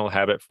personal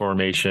habit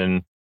formation,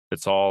 if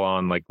it's all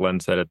on, like Glenn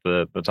said at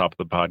the top of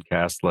the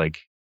podcast,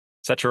 like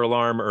set your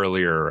alarm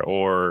earlier,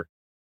 or,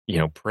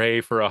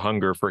 pray for a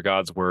hunger for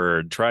God's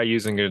word, try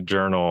using a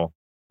journal.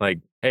 Like,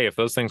 hey, if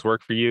those things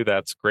work for you,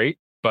 that's great.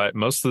 But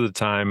most of the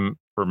time,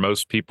 for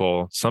most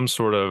people, some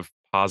sort of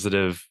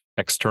positive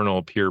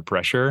external peer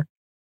pressure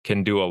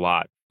can do a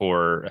lot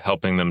for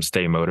helping them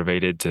stay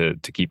motivated to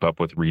keep up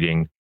with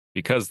reading,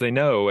 because they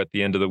know at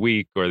the end of the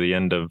week or the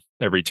end of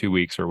every 2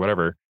 weeks or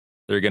whatever,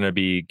 they're going to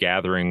be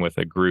gathering with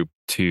a group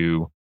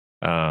to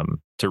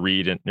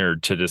read or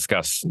to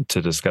discuss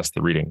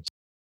the readings.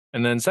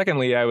 And then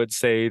secondly, I would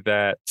say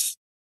that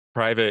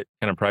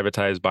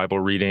privatized Bible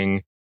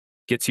reading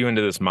gets you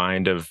into this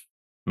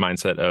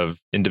mindset of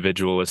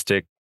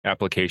individualistic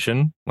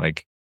application.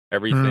 Like,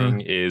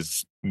 everything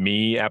is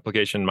me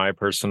application, my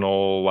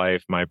personal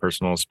life, my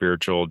personal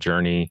spiritual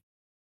journey.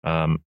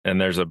 And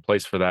there's a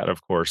place for that,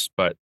 of course,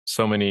 but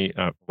so many,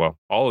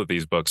 all of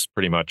these books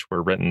pretty much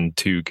were written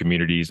to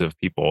communities of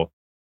people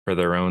for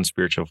their own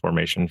spiritual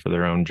formation, for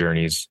their own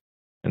journeys.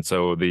 And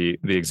so the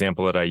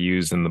example that I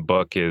use in the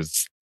book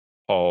is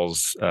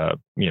Paul's,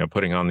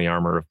 putting on the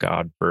armor of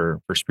God for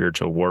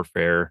spiritual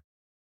warfare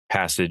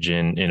passage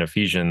in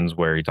Ephesians,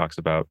 where he talks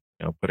about,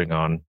 putting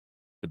on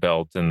the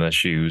belt and the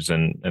shoes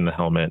and the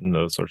helmet and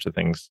those sorts of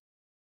things.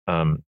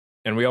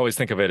 And we always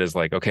think of it as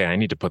like, okay, I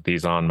need to put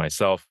these on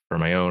myself for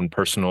my own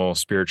personal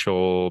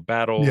spiritual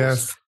battles.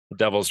 Yes. The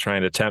devil's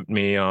trying to tempt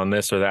me on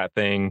this or that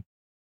thing.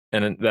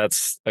 And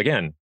that's,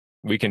 again,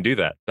 we can do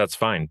that. That's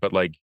fine. But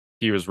like,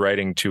 he was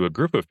writing to a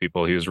group of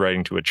people. He was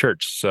writing to a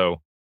church.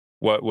 So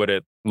what would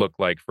it look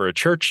like for a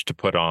church to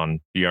put on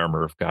the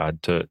armor of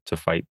God to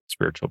fight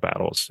spiritual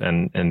battles?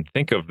 And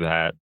think of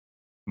that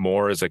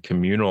more as a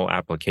communal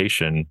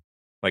application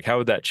Like, how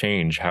would that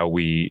change how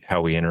we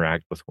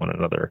interact with one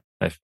another?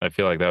 I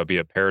feel like that would be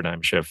a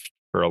paradigm shift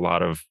for a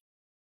lot of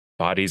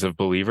bodies of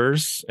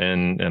believers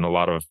and a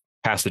lot of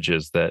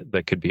passages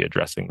that could be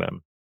addressing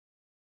them.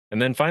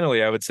 And then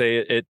finally, I would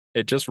say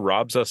it just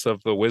robs us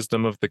of the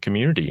wisdom of the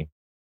community.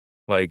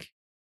 Like,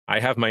 I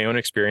have my own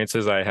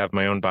experiences, I have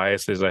my own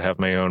biases, I have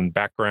my own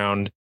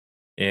background.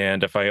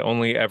 And if I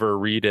only ever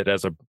read it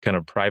as a kind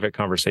of private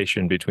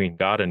conversation between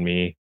God and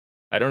me,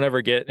 I don't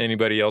ever get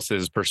anybody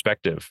else's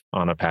perspective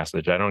on a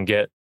passage. I don't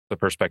get the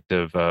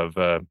perspective of,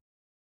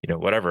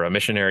 whatever, a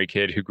missionary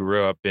kid who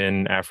grew up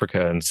in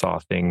Africa and saw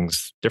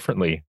things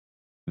differently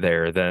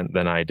there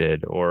than I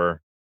did,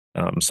 or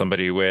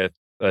somebody with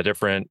a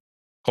different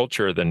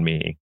culture than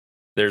me.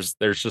 There's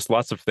just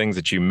lots of things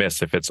that you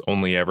miss if it's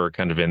only ever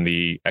kind of in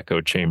the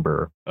echo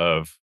chamber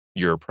of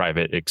your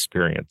private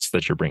experience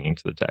that you're bringing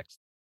to the text.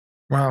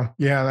 Wow.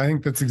 Yeah, I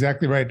think that's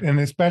exactly right. And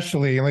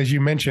especially, as you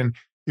mentioned,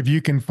 if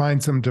you can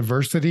find some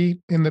diversity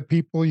in the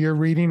people you're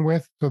reading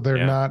with, so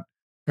they're not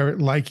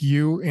like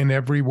you in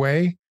every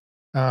way,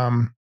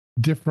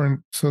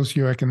 different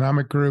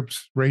socioeconomic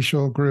groups,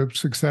 racial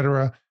groups, et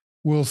cetera,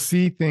 will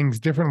see things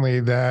differently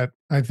that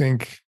I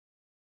think,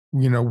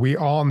 we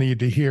all need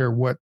to hear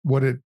what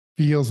it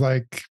feels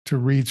like to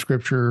read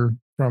scripture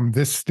from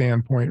this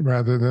standpoint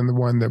rather than the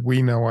one that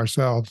we know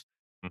ourselves,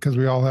 because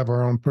we all have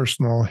our own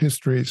personal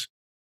histories.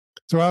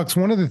 So, Alex,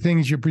 one of the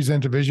things you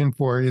present a vision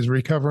for is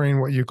recovering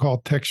what you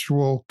call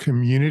textual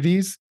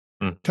communities.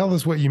 Tell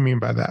us what you mean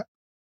by that.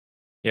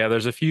 Yeah,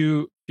 there's a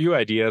few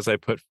ideas I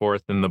put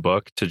forth in the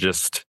book to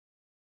just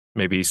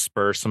maybe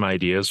spur some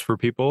ideas for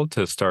people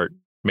to start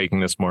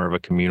making this more of a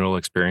communal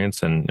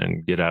experience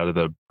and get out of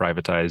the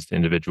privatized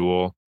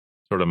individual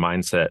sort of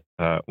mindset.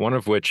 One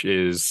of which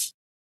is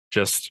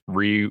just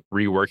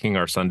reworking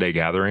our Sunday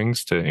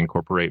gatherings to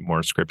incorporate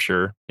more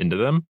scripture into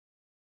them.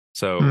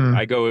 So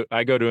I go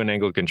to an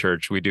Anglican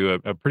church. We do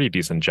a pretty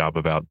decent job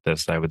about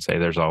this. I would say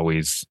there's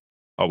always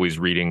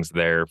readings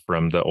there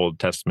from the Old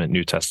Testament,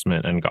 New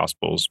Testament, and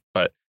Gospels.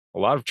 But a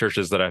lot of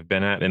churches that I've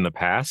been at in the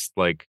past,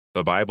 like,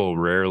 the Bible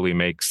rarely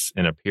makes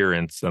an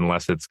appearance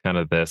unless it's kind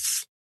of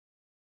this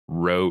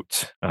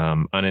rote,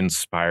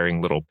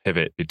 uninspiring little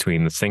pivot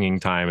between the singing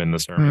time and the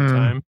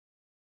sermon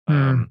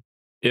time.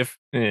 If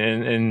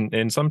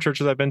in some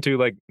churches I've been to,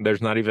 like,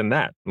 there's not even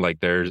that. Like,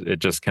 it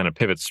just kind of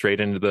pivots straight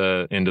into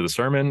the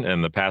sermon,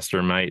 and the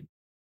pastor might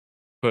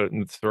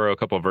throw a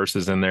couple of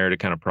verses in there to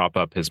kind of prop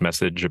up his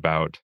message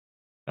about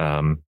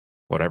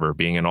whatever,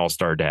 being an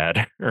all-star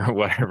dad or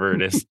whatever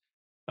it is.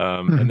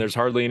 And there's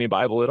hardly any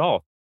Bible at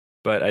all.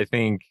 But I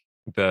think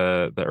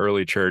the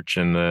early church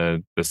and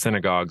the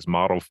synagogues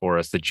model for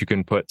us that you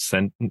can put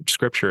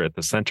scripture at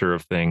the center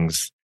of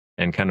things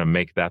and kind of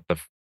make that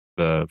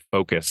the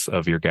focus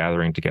of your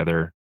gathering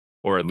together,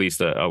 or at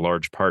least a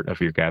large part of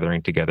your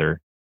gathering together,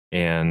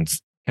 and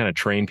kind of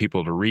train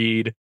people to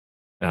read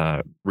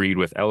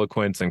with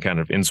eloquence and kind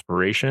of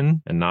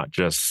inspiration, and not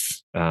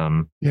just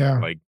Ben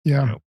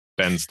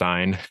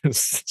Stein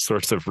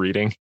sorts of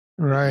reading.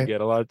 Right. You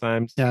get a lot of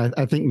times. Yeah,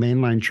 I think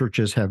mainline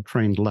churches have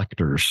trained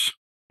lectors.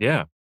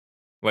 Yeah.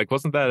 Like,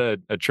 wasn't that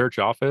a church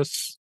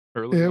office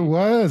earlier? It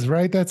was,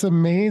 right? That's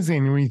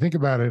amazing when you think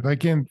about it.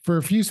 Like, for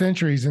a few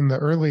centuries in the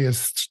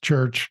earliest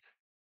church,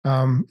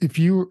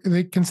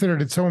 they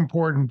considered it so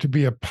important to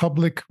be a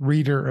public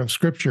reader of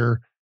scripture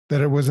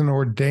that it was an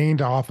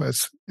ordained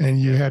office, and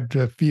you had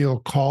to feel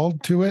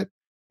called to it.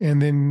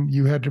 And then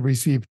you had to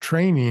receive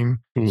training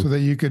so that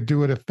you could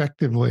do it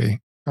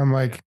effectively. I'm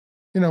like,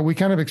 we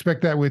kind of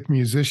expect that with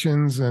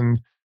musicians and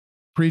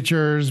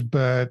preachers,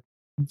 but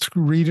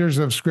readers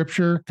of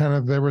scripture,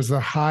 there was a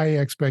high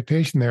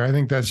expectation there. I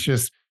think that's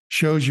just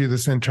shows you the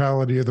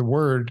centrality of the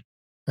word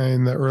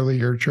in the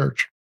earlier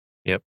church.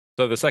 Yep.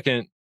 So the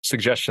second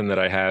suggestion that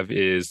I have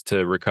is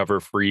to recover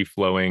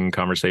free-flowing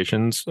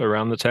conversations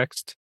around the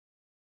text.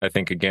 I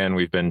think, again,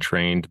 we've been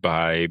trained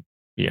by,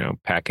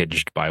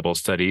 packaged Bible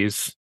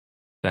studies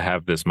to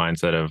have this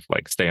mindset of,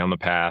 like, stay on the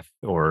path,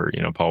 or,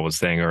 Paul was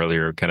saying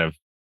earlier, kind of,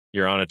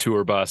 you're on a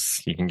tour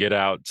bus, you can get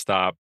out,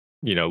 stop,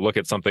 look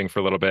at something for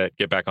a little bit,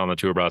 get back on the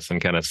tour bus,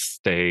 and kind of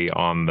stay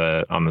on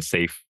the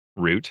safe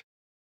route.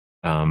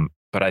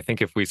 But I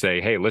think if we say,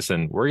 hey,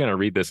 listen, we're going to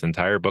read this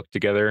entire book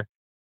together,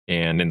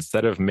 and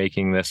instead of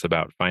making this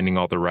about finding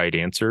all the right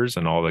answers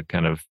and all the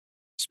kind of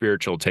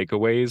spiritual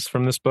takeaways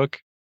from this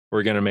book,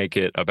 we're going to make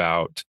it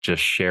about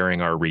just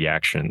sharing our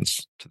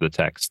reactions to the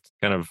text,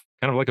 kind of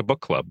like a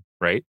book club,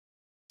 right?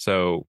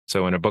 So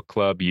in a book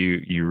club,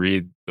 you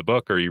read the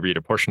book, or you read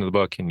a portion of the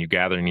book, and you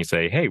gather and you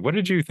say, hey, what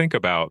did you think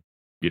about,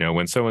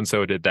 when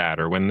so-and-so did that,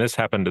 or when this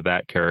happened to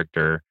that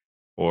character,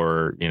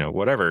 or,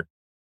 whatever.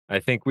 I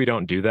think we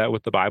don't do that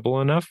with the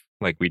Bible enough.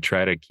 Like, we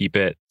try to keep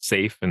it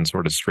safe and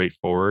sort of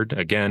straightforward.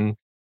 Again,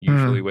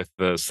 usually with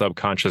the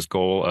subconscious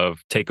goal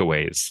of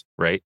takeaways,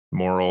 right?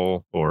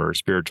 Moral or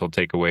spiritual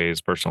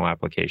takeaways, personal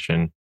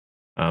application.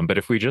 But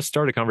if we just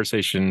start a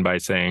conversation by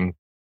saying,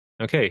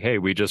 okay, hey,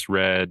 we just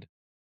read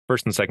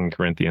 1st and 2nd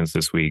Corinthians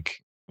this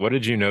week. What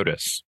did you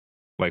notice?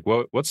 Like,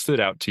 what stood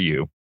out to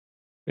you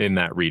in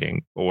that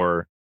reading?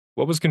 Or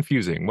what was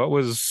confusing? What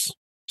was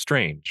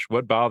strange?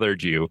 What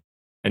bothered you?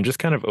 And just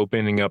kind of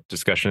opening up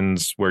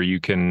discussions where you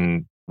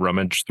can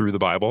rummage through the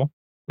Bible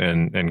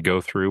and go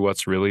through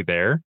what's really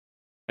there.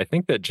 I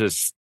think that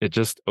it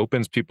just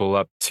opens people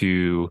up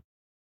to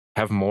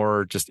have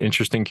more just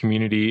interesting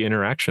community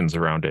interactions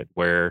around it,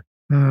 where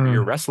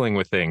you're wrestling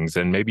with things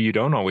and maybe you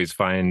don't always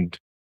find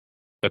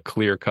a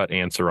clear-cut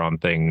answer on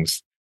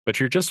things, but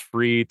you're just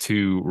free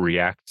to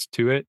react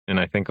to it. And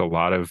I think a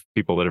lot of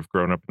people that have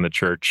grown up in the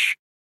church,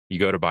 you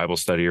go to Bible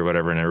study or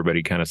whatever, and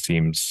everybody kind of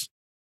seems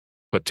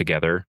put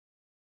together.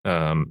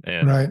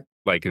 And Right.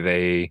 like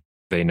they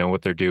know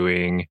what they're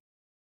doing.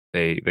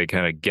 They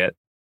kind of get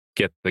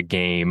the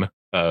game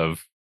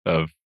of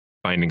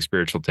finding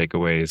spiritual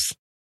takeaways.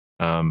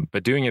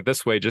 But doing it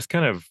this way just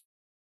kind of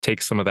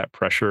takes some of that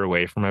pressure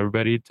away from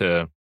everybody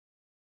to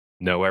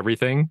know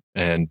everything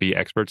and be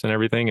experts in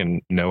everything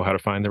and know how to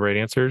find the right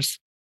answers.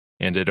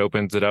 And it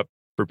opens it up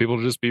for people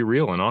to just be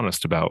real and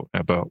honest about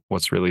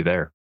what's really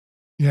there.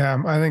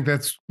 Yeah, I think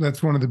that's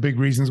one of the big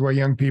reasons why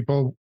young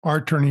people are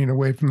turning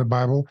away from the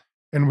Bible.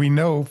 And we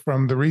know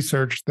from the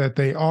research that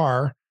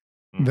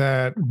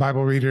that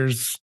Bible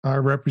readers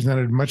are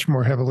represented much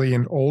more heavily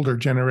in older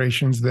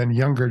generations than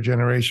younger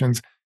generations.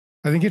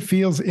 I think it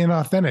feels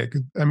inauthentic.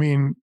 I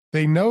mean,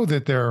 they know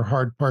that there are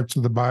hard parts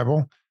of the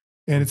Bible,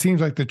 and it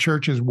seems like the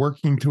church is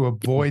working to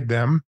avoid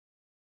them,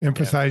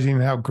 emphasizing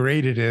how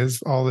great it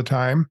is all the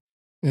time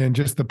and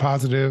just the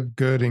positive,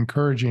 good,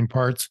 encouraging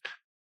parts.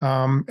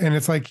 And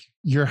it's like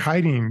you're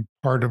hiding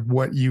part of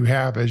what you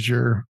have as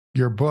your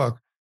book.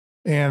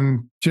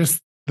 And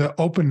just the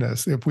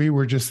openness, if we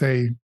were just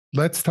say,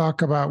 let's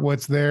talk about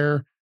what's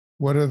there,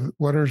 what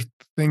are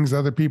things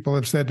other people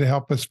have said to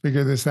help us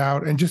figure this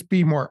out, and just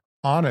be more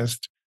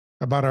honest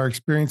about our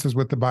experiences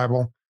with the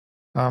Bible.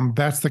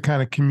 That's the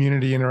kind of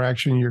community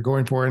interaction you're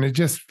going for. And it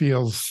just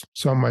feels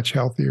so much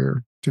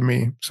healthier to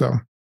me. So,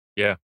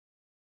 yeah.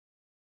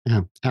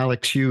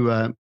 Alex, you,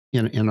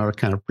 in our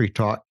kind of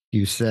pre-talk,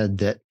 you said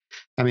that,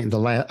 I mean,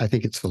 I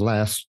think it's the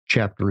last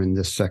chapter in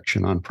this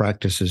section on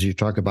practices. You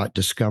talk about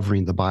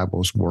discovering the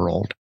Bible's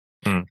world.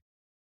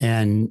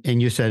 And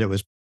you said it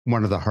was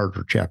one of the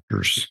harder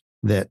chapters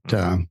that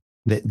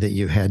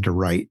you had to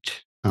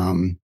write.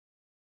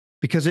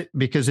 Because it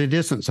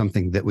isn't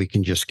something that we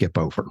can just skip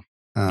over.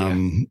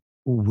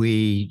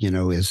 We,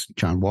 as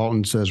John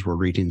Walton says, we're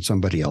reading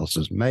somebody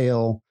else's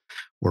mail.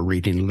 We're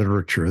reading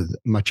literature,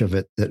 much of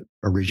it that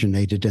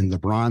originated in the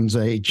Bronze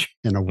Age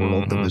in a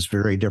world that was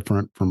very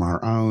different from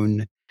our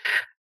own.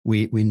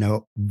 We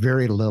know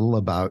very little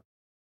about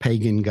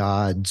pagan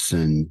gods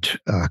and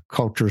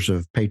cultures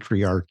of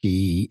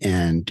patriarchy,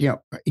 and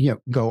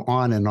go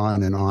on and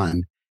on and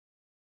on.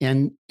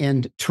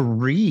 And to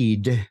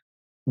read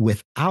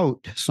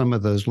without some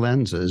of those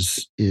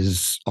lenses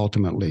is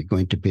ultimately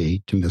going to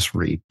be to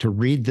misread. To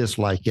read this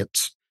like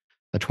it's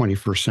a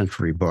 21st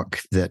century book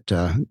that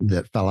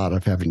fell out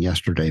of heaven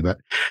yesterday. But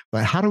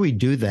how do we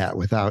do that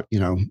without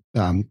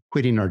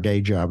quitting our day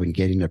job and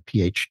getting a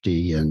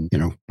PhD in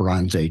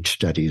Bronze Age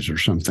studies or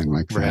something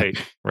like that?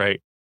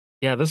 Right.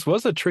 Yeah, this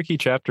was a tricky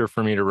chapter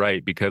for me to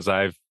write because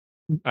I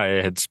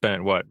had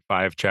spent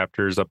 5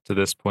 chapters up to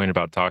this point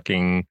about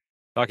talking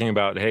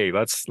about, hey,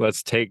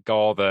 let's take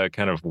all the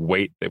kind of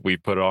weight that we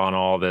put on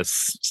all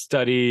this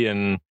study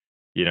and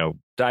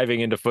diving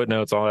into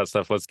footnotes, all that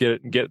stuff. Let's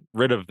get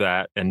rid of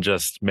that and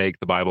just make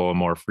the Bible a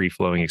more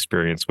free-flowing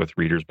experience with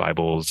readers'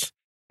 Bibles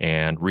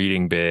and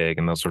reading big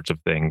and those sorts of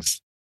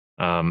things.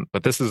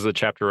 But this is a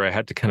chapter where I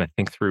had to kind of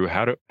think through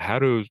how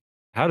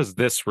does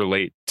this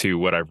relate to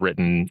what I've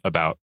written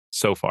about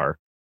so far?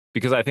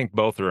 Because I think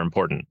both are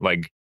important.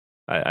 Like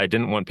I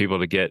didn't want people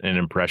to get an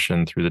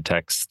impression through the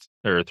text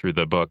or through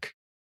the book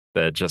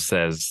that just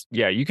says,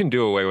 yeah, you can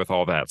do away with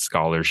all that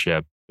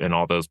scholarship and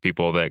all those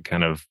people that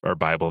kind of are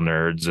Bible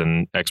nerds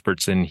and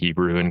experts in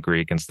Hebrew and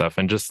Greek and stuff,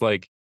 and just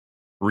like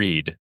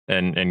read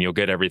and you'll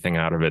get everything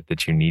out of it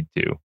that you need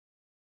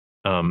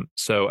to.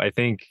 So I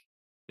think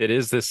it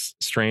is this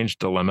strange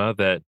dilemma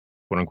that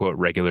quote unquote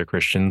regular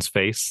Christians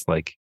face.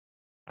 Like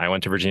I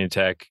went to Virginia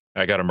Tech,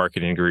 I got a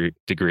marketing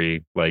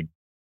degree. Like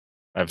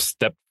I've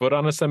stepped foot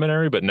on a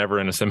seminary, but never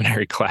in a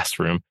seminary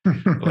classroom.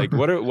 Like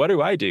what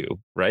do I do?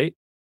 Right.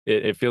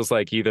 It feels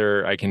like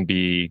either I can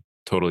be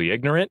totally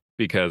ignorant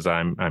because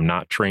I'm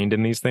not trained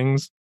in these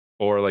things,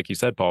 or like you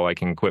said, Paul, I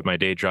can quit my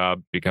day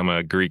job, become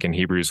a Greek and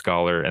Hebrew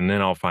scholar, and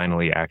then I'll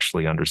finally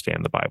actually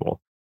understand the Bible.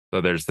 So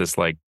there's this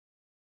like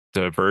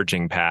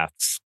diverging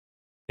paths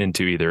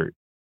into either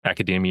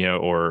academia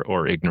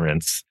or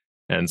ignorance.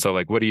 And so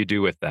like, what do you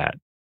do with that?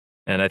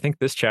 And I think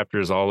this chapter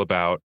is all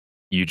about,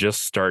 you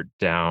just start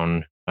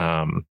down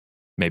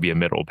maybe a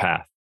middle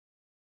path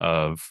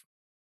of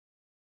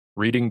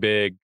reading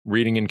big,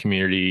 reading in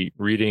community,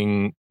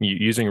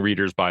 using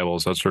readers'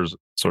 Bibles, those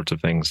sorts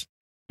of things.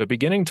 But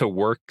beginning to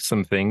work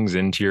some things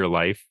into your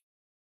life,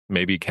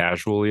 maybe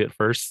casually at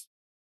first,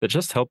 that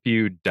just help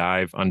you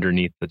dive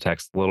underneath the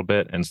text a little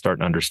bit and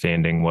start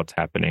understanding what's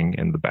happening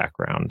in the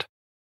background.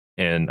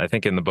 And I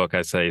think in the book,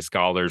 I say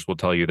scholars will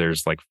tell you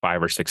there's like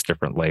 5 or 6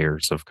 different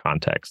layers of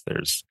context.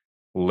 There's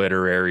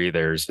literary,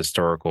 there's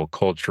historical,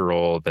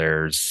 cultural,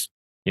 there's,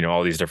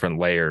 all these different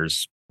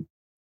layers.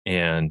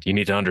 And you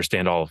need to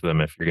understand all of them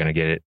if you're going to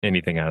get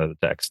anything out of the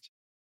text.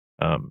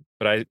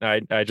 But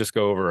I just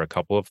go over a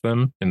couple of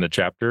them in the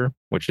chapter,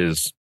 which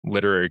is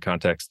literary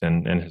context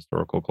and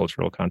historical,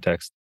 cultural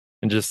context,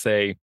 and just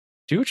say,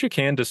 do what you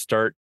can to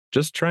start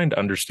just trying to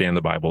understand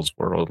the Bible's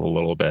world a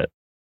little bit.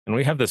 And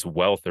we have this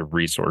wealth of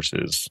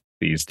resources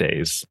these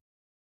days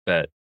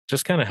that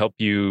just kind of help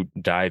you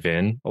dive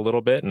in a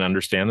little bit and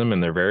understand them.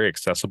 And they're very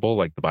accessible,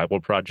 like the Bible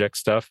Project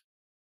stuff.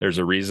 There's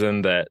a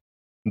reason that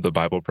the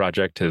Bible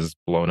Project has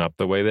blown up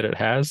the way that it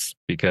has,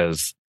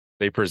 because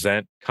they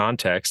present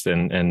context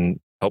and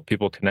help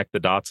people connect the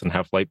dots and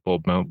have light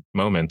bulb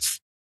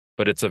moments.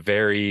 But it's a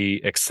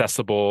very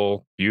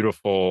accessible,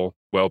 beautiful,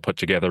 well put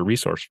together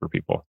resource for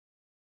people.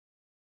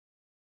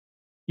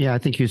 Yeah, I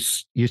think you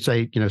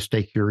say,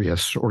 stay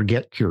curious or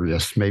get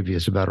curious, maybe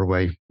is a better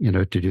way,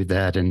 to do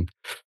that. And,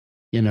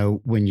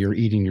 when you're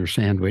eating your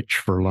sandwich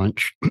for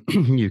lunch,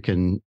 you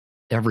can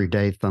every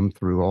day thumb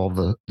through all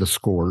the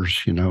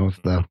scores,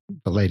 of the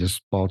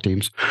latest ball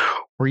teams,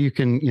 or you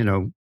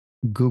can,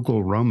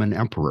 Google Roman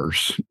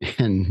emperors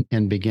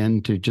and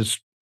begin to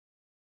just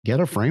get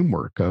a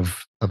framework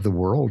of the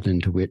world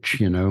into which,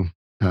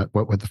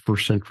 what the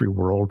first century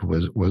world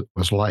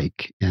was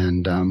like.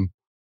 And,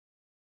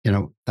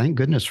 thank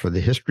goodness for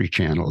the History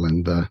Channel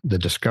and the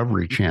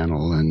Discovery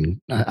Channel. And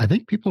I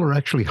think people are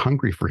actually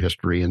hungry for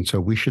history. And so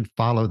we should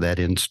follow that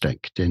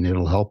instinct, and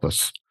it'll help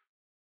us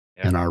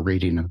in our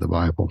reading of the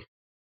Bible.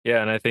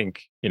 Yeah. And I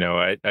think,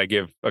 I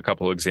give a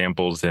couple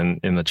examples in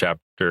the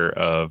chapter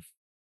of,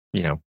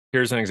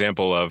 here's an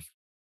example of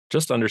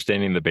just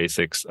understanding the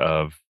basics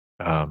of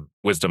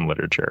wisdom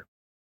literature.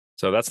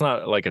 So that's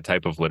not like a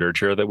type of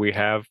literature that we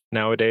have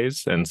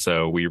nowadays. And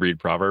so we read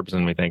Proverbs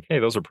and we think, hey,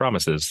 those are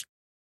promises,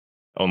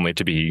 only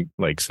to be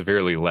like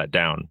severely let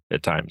down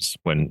at times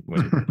when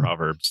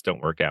Proverbs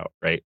don't work out,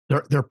 right?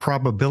 They're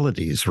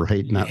probabilities,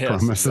 right? Not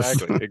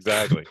promises.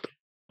 Exactly.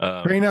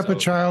 Train up a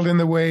child in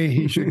the way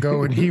he should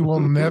go, and he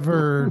will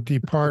never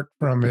depart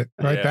from it,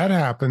 right? Yeah. That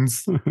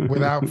happens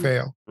without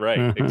fail.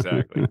 Right,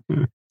 exactly.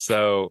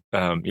 So,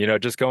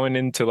 just going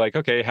into like,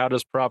 okay, how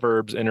does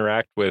Proverbs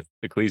interact with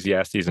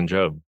Ecclesiastes and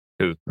Job?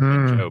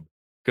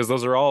 Because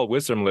those are all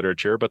wisdom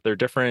literature, but they're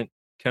different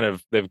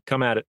they've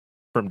come at it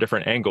from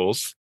different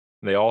angles.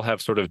 They all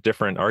have sort of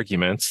different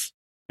arguments.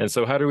 And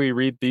so how do we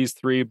read these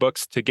three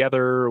books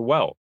together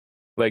well?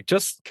 Like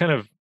just kind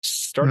of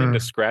starting to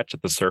scratch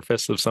at the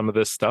surface of some of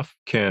this stuff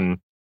can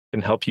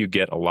help you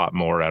get a lot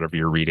more out of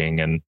your reading.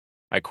 And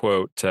I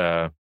quote,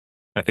 I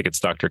think it's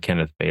Dr.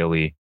 Kenneth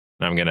Bailey,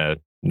 and I'm going to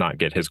not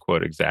get his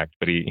quote exact,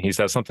 but he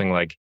says something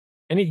like,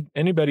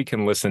 anybody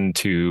can listen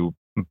to,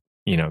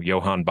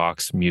 Johann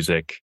Bach's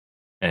music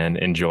and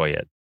enjoy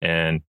it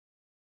and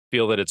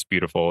feel that it's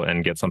beautiful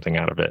and get something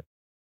out of it.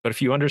 But if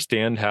you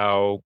understand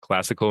how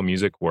classical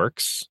music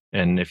works,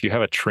 and if you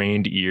have a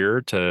trained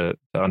ear to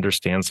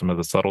understand some of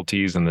the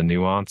subtleties and the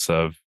nuance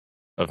of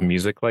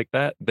music like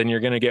that, then you're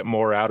going to get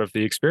more out of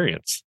the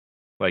experience.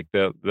 Like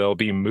they'll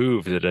be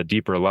moved at a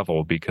deeper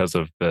level because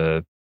of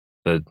the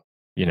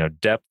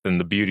depth and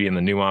the beauty and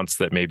the nuance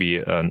that maybe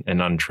an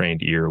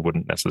untrained ear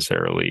wouldn't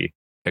necessarily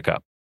pick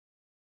up.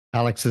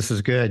 Alex, this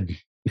is good.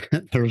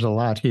 There's a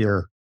lot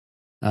here.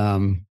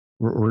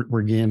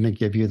 We're going to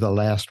give you the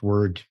last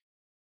word.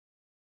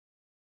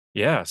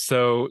 Yeah.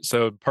 So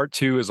part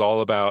 2 is all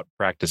about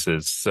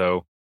practices.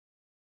 So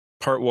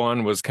part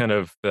 1 was kind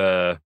of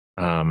the,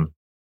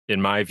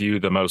 in my view,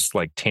 the most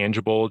like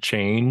tangible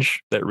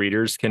change that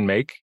readers can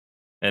make.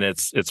 And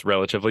it's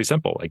relatively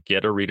simple. Like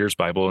get a reader's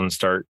Bible and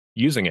start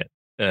using it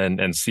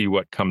and see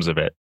what comes of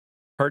it.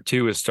 Part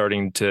 2 is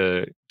starting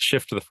to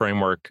shift the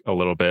framework a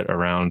little bit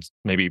around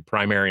maybe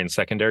primary and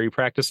secondary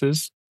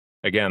practices.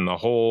 Again, the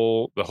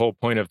whole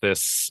point of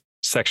this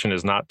section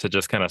is not to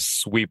just kind of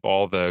sweep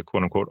all the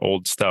quote unquote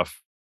old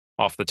stuff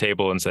off the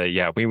table and say,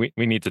 yeah, we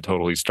need to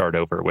totally start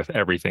over with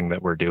everything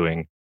that we're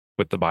doing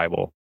with the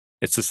Bible.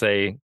 It's to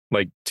say,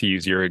 like, to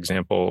use your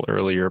example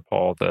earlier,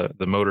 Paul,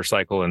 the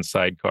motorcycle and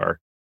sidecar.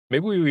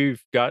 Maybe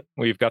we've got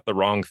the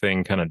wrong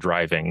thing kind of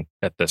driving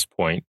at this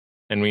point,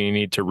 and we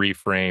need to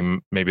reframe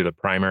maybe the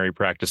primary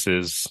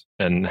practices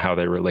and how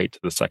they relate to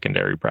the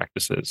secondary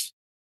practices.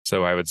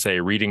 So I would say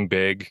reading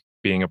big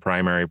being a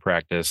primary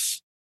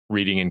practice,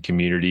 reading in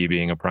community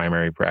being a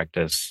primary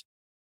practice,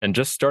 and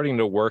just starting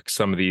to work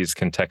some of these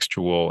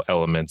contextual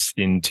elements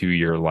into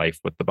your life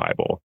with the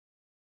Bible.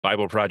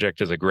 Bible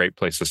Project is a great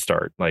place to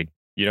start. Like,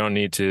 you don't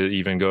need to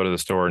even go to the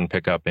store and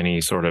pick up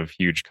any sort of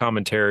huge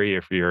commentary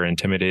if you're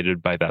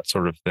intimidated by that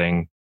sort of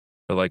thing.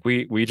 But like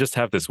we just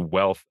have this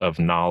wealth of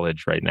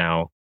knowledge right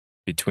now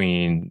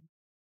between,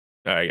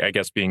 I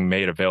guess, being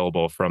made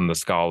available from the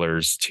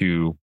scholars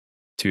to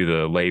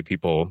the lay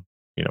people,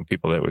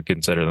 people that would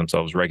consider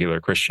themselves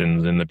regular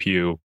Christians in the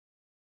pew,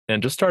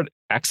 and just start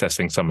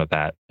accessing some of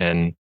that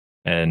and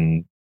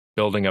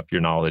building up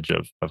your knowledge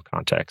of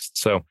context.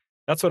 So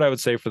that's what I would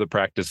say for the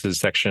practices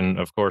section.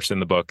 Of course, in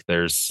the book,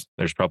 there's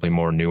probably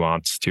more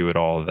nuance to it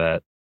all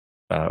that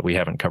we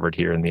haven't covered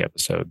here in the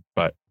episode.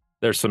 But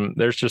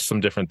there's just some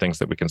different things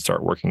that we can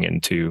start working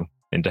into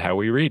how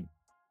we read.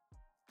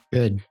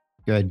 Good.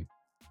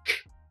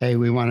 Hey,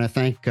 we want to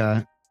thank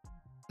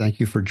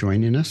you for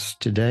joining us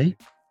today,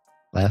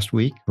 last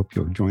week. Hope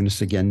you'll join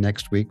us again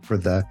next week for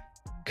the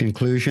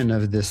conclusion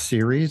of this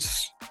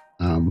series.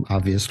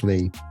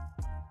 Obviously,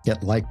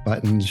 hit like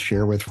buttons,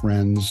 share with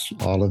friends,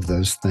 all of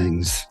those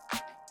things.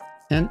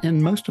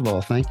 And most of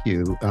all, thank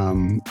you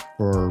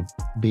for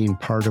being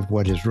part of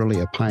what is really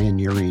a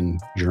pioneering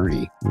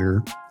journey.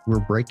 We're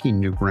breaking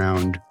new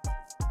ground.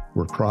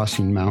 We're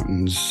crossing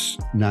mountains,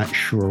 not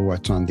sure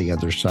what's on the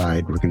other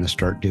side. We're going to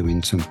start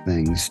doing some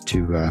things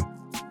to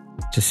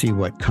see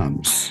what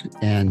comes.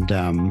 And,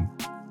 the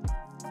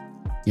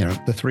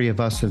three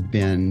of us have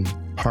been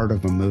part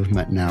of a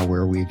movement now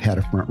where we've had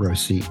a front row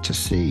seat to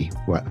see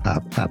what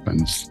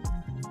happens.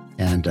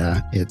 And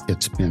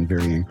it's been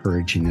very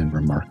encouraging and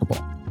remarkable.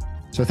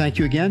 So thank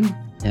you again,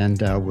 and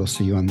we'll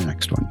see you on the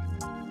next one.